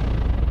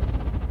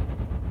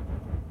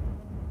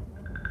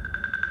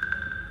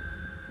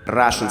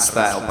 Russian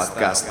Style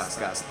подкаст.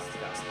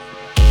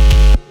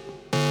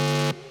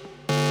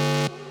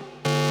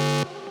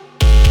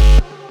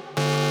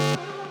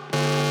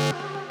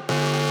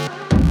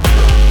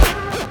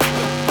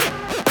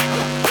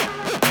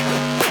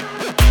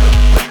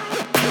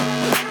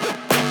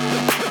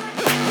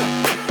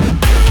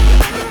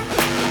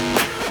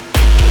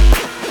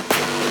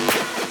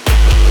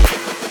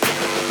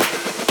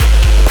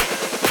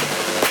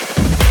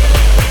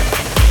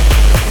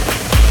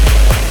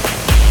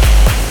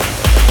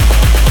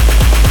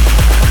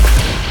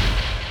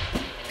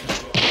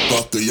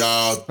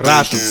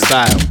 Рашн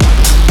Стаил.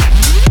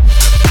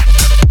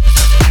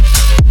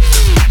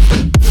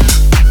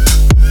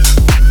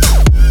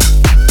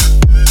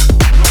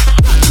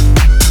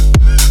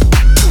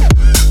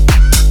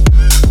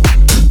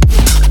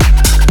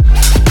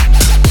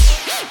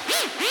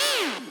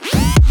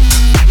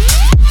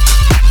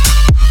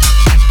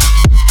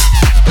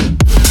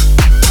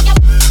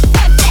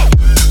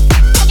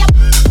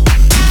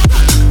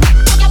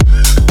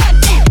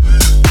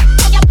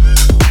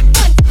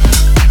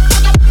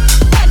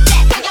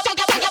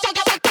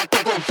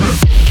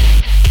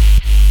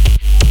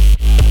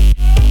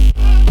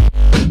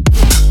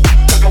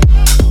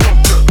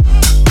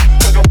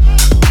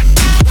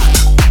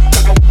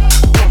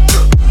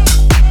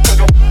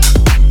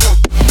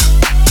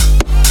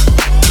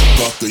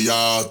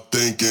 Y'all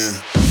thinking?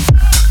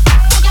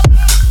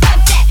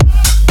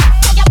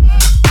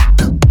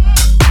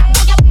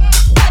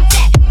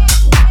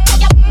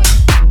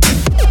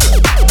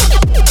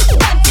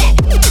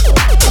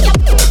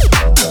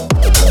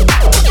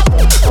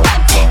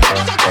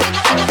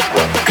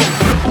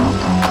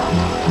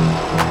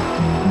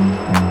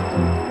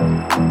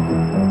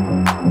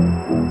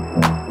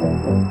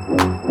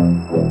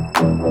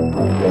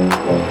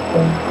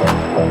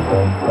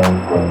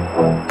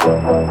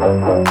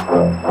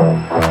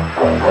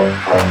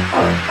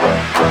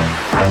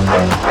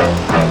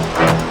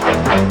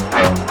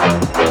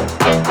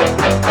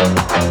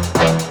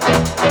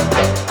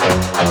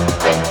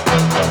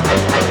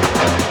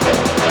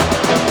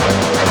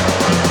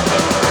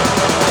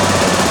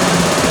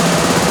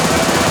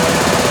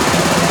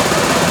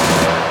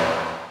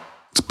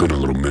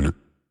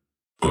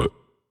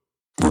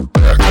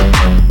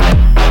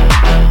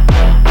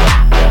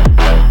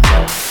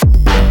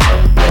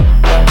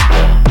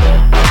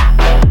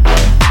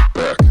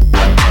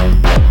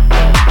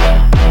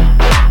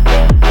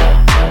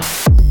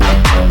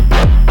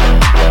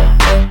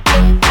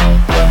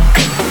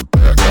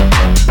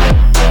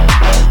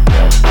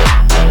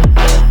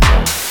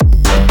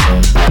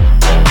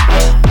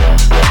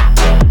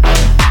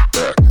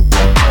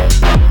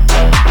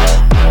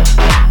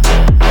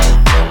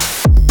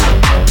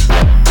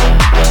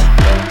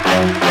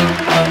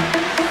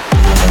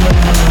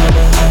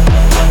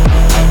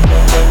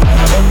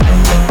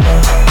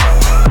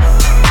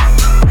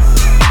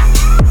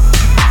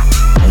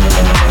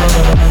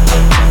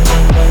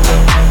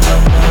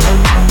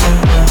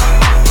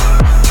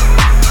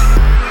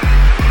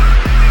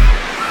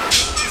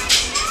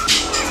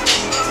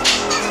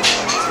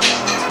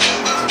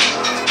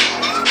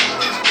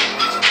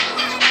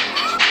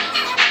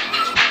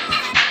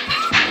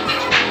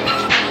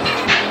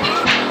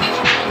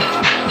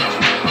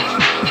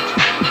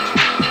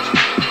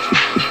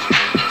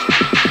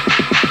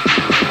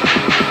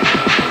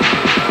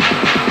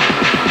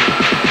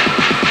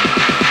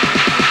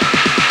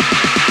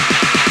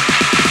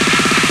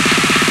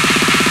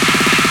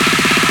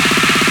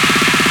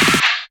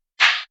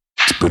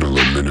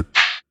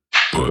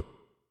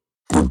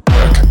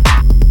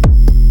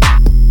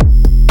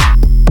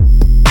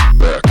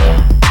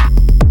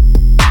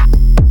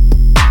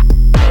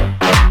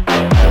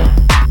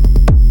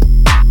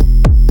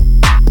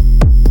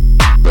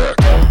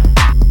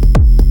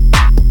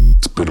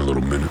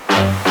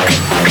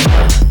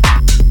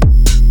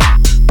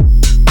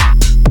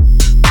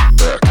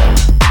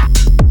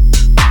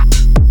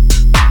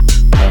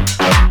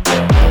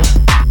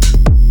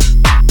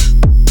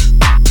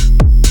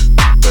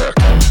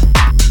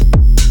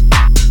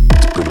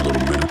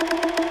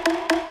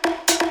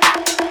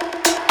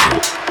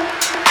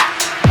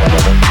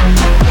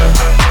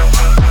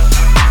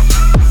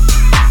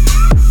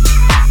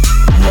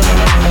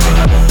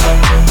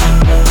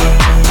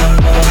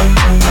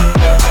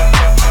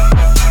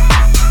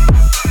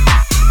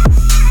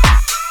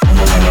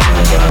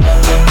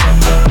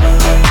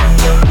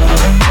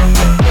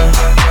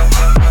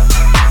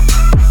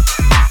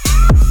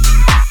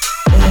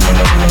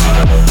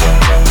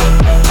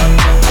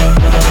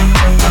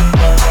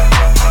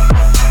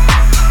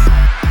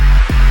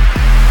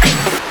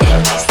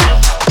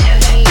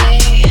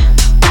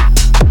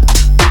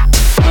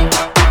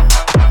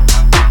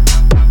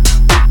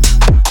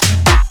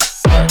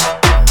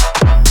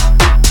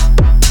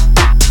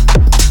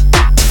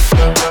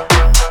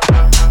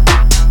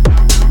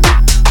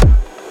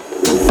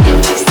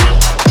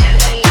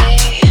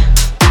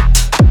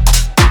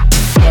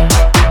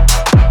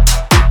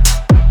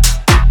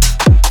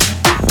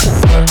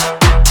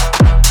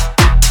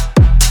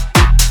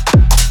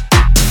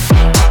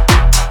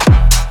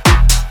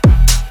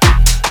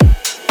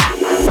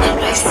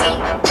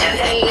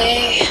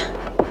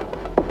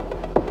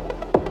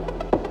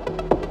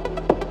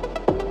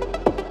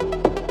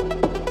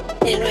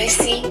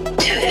 NYC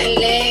to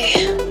LA.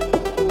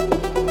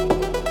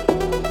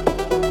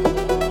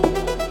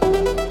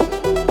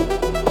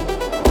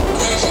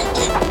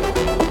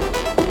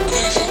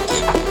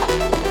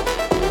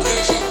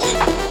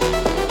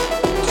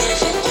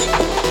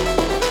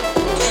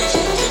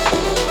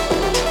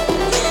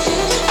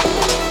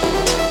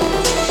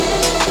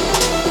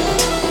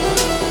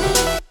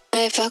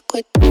 I fuck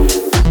with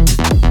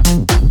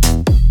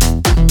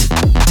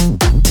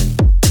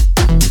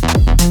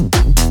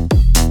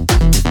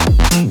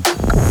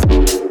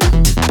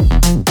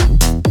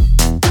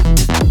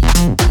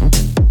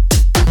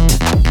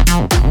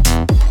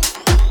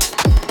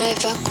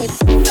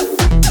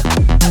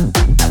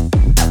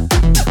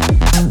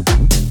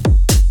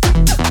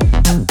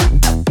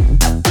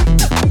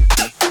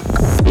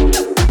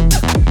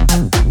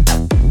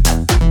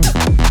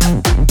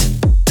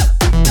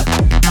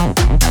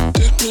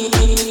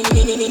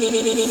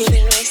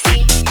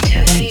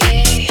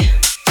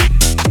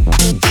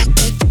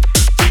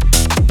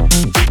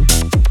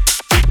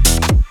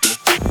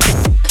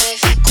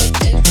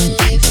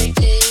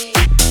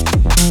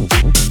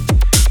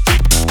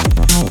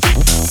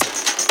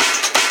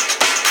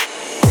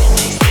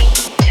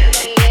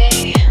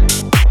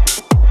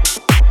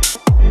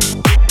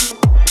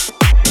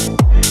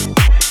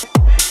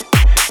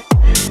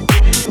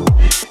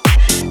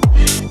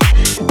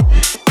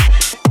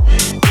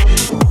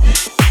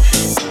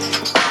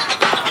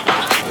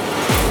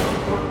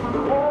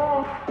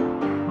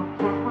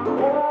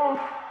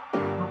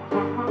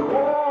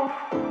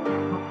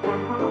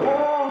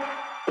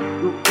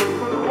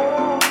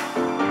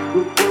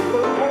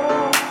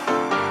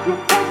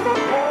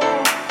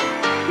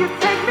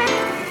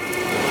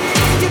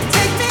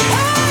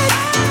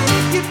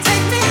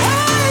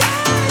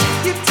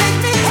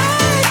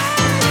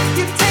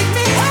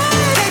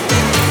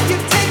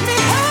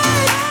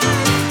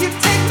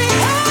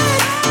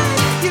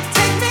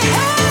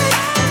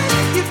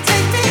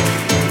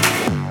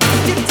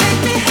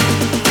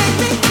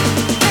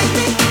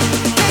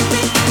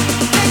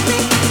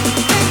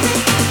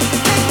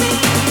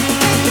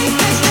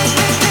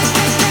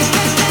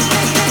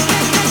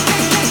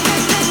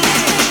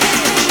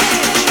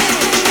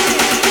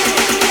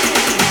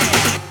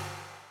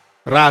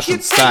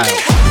Rashn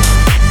Style.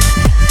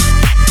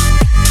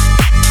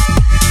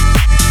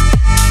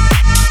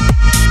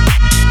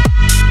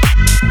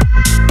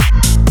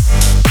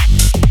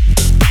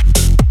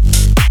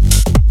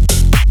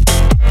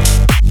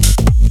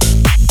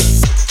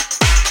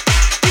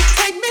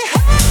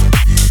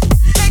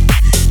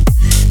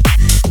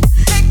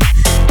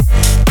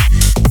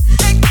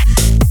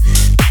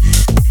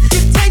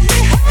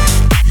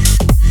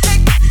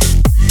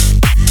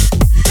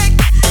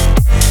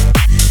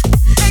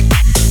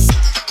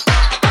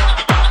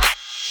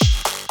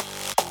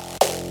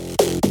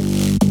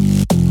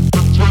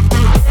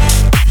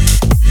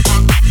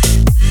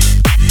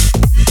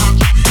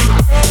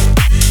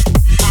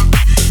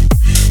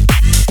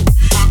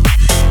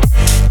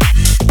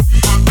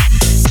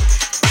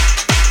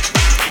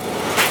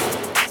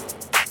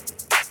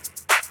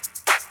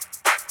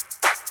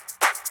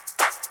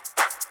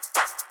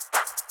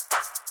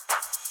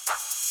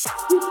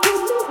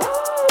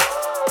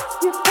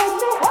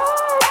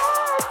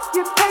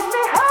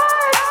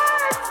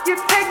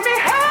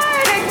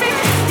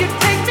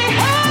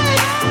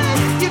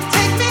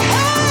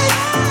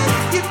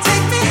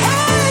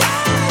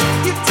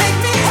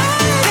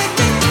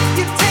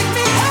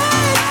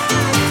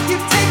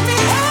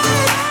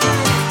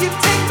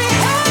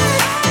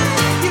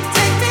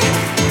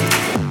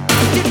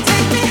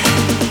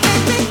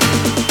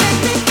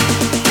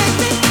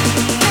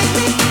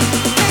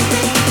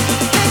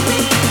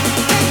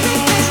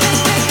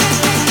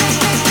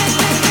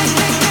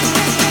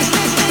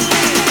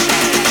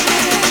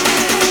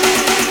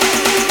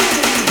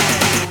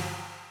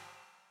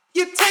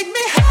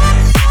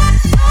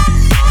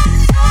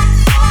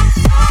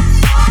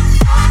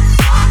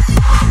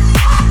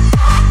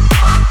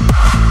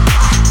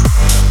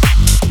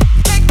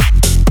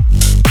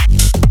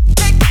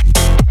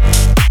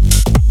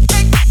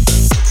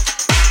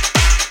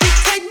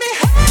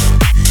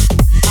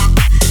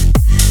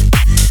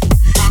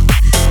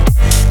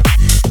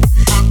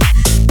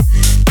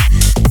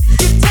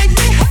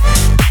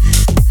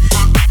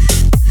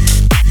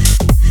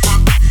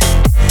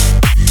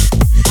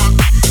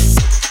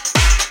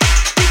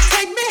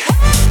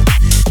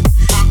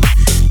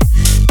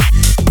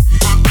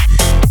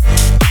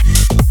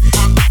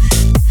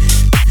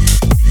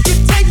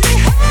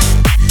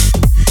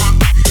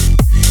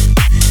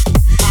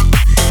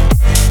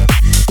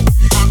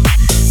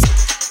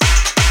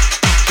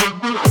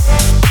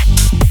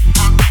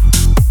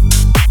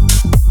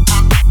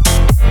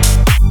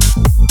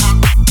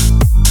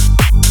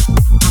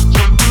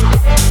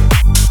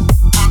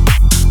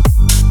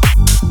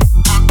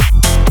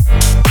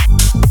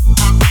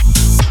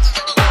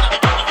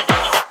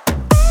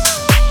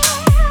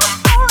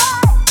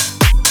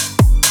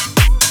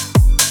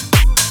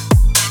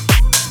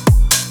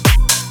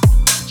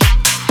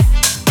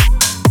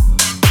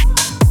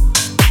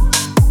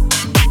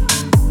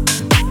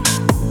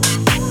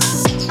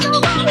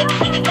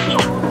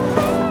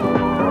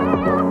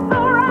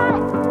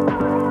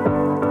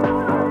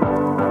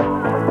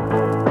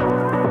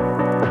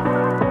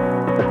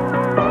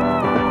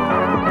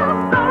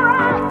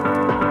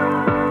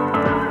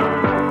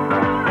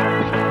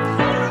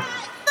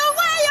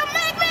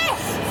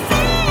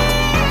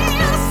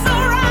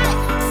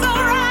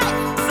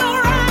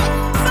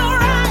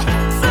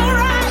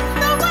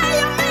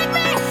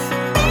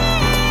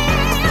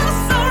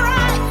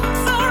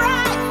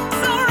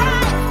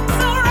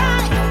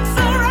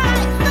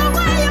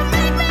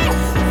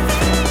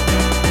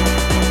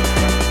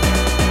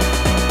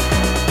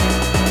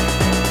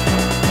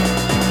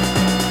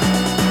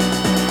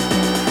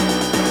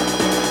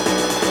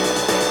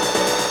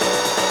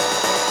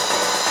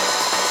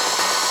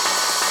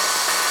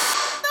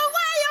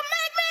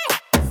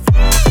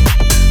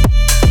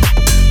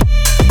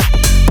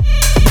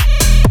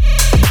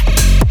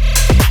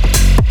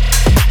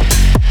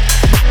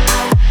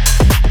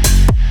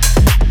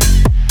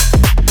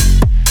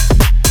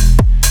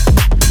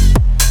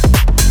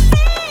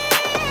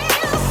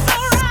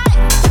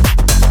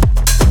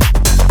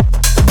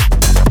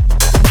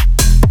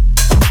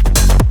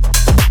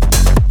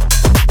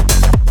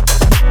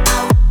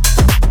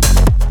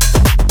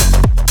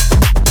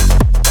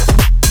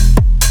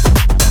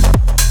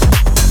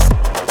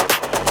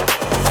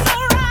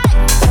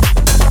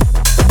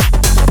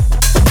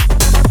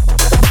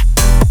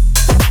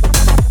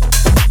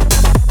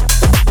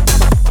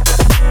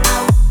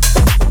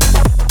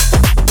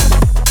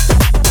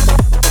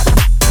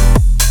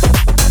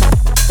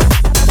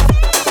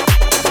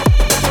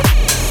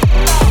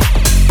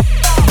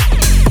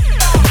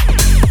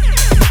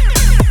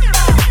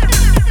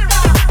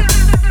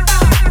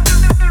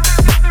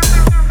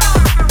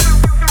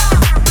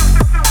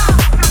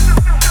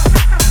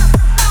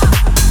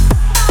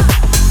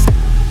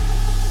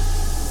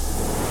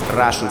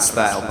 Rashn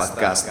Style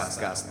подкаст.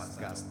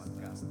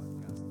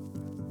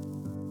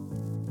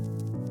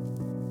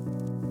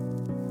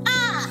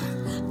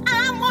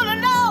 I wanna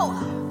know,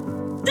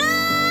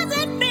 does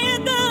it feel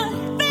good,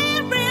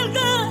 feel real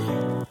good?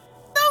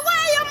 The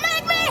way you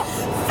make me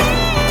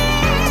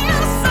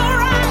feel so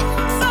right,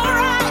 so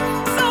right,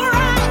 so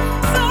right,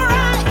 so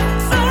right,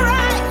 so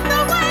right.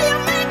 The way you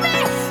make me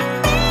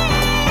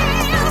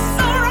feel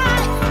so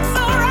right,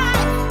 so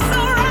right,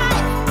 so right,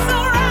 so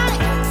right,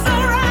 so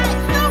right.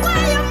 The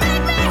way you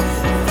make me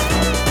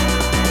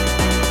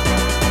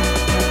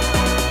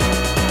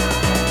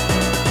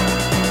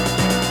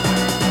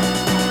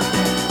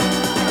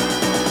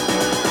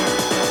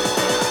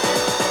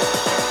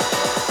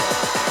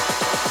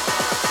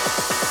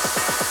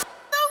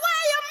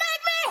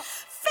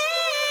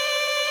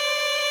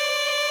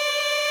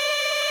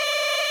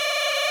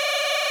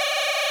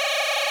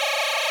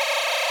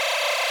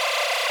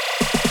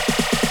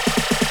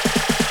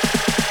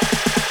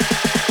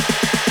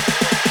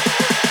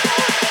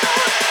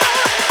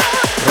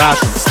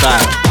Rashn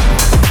Style.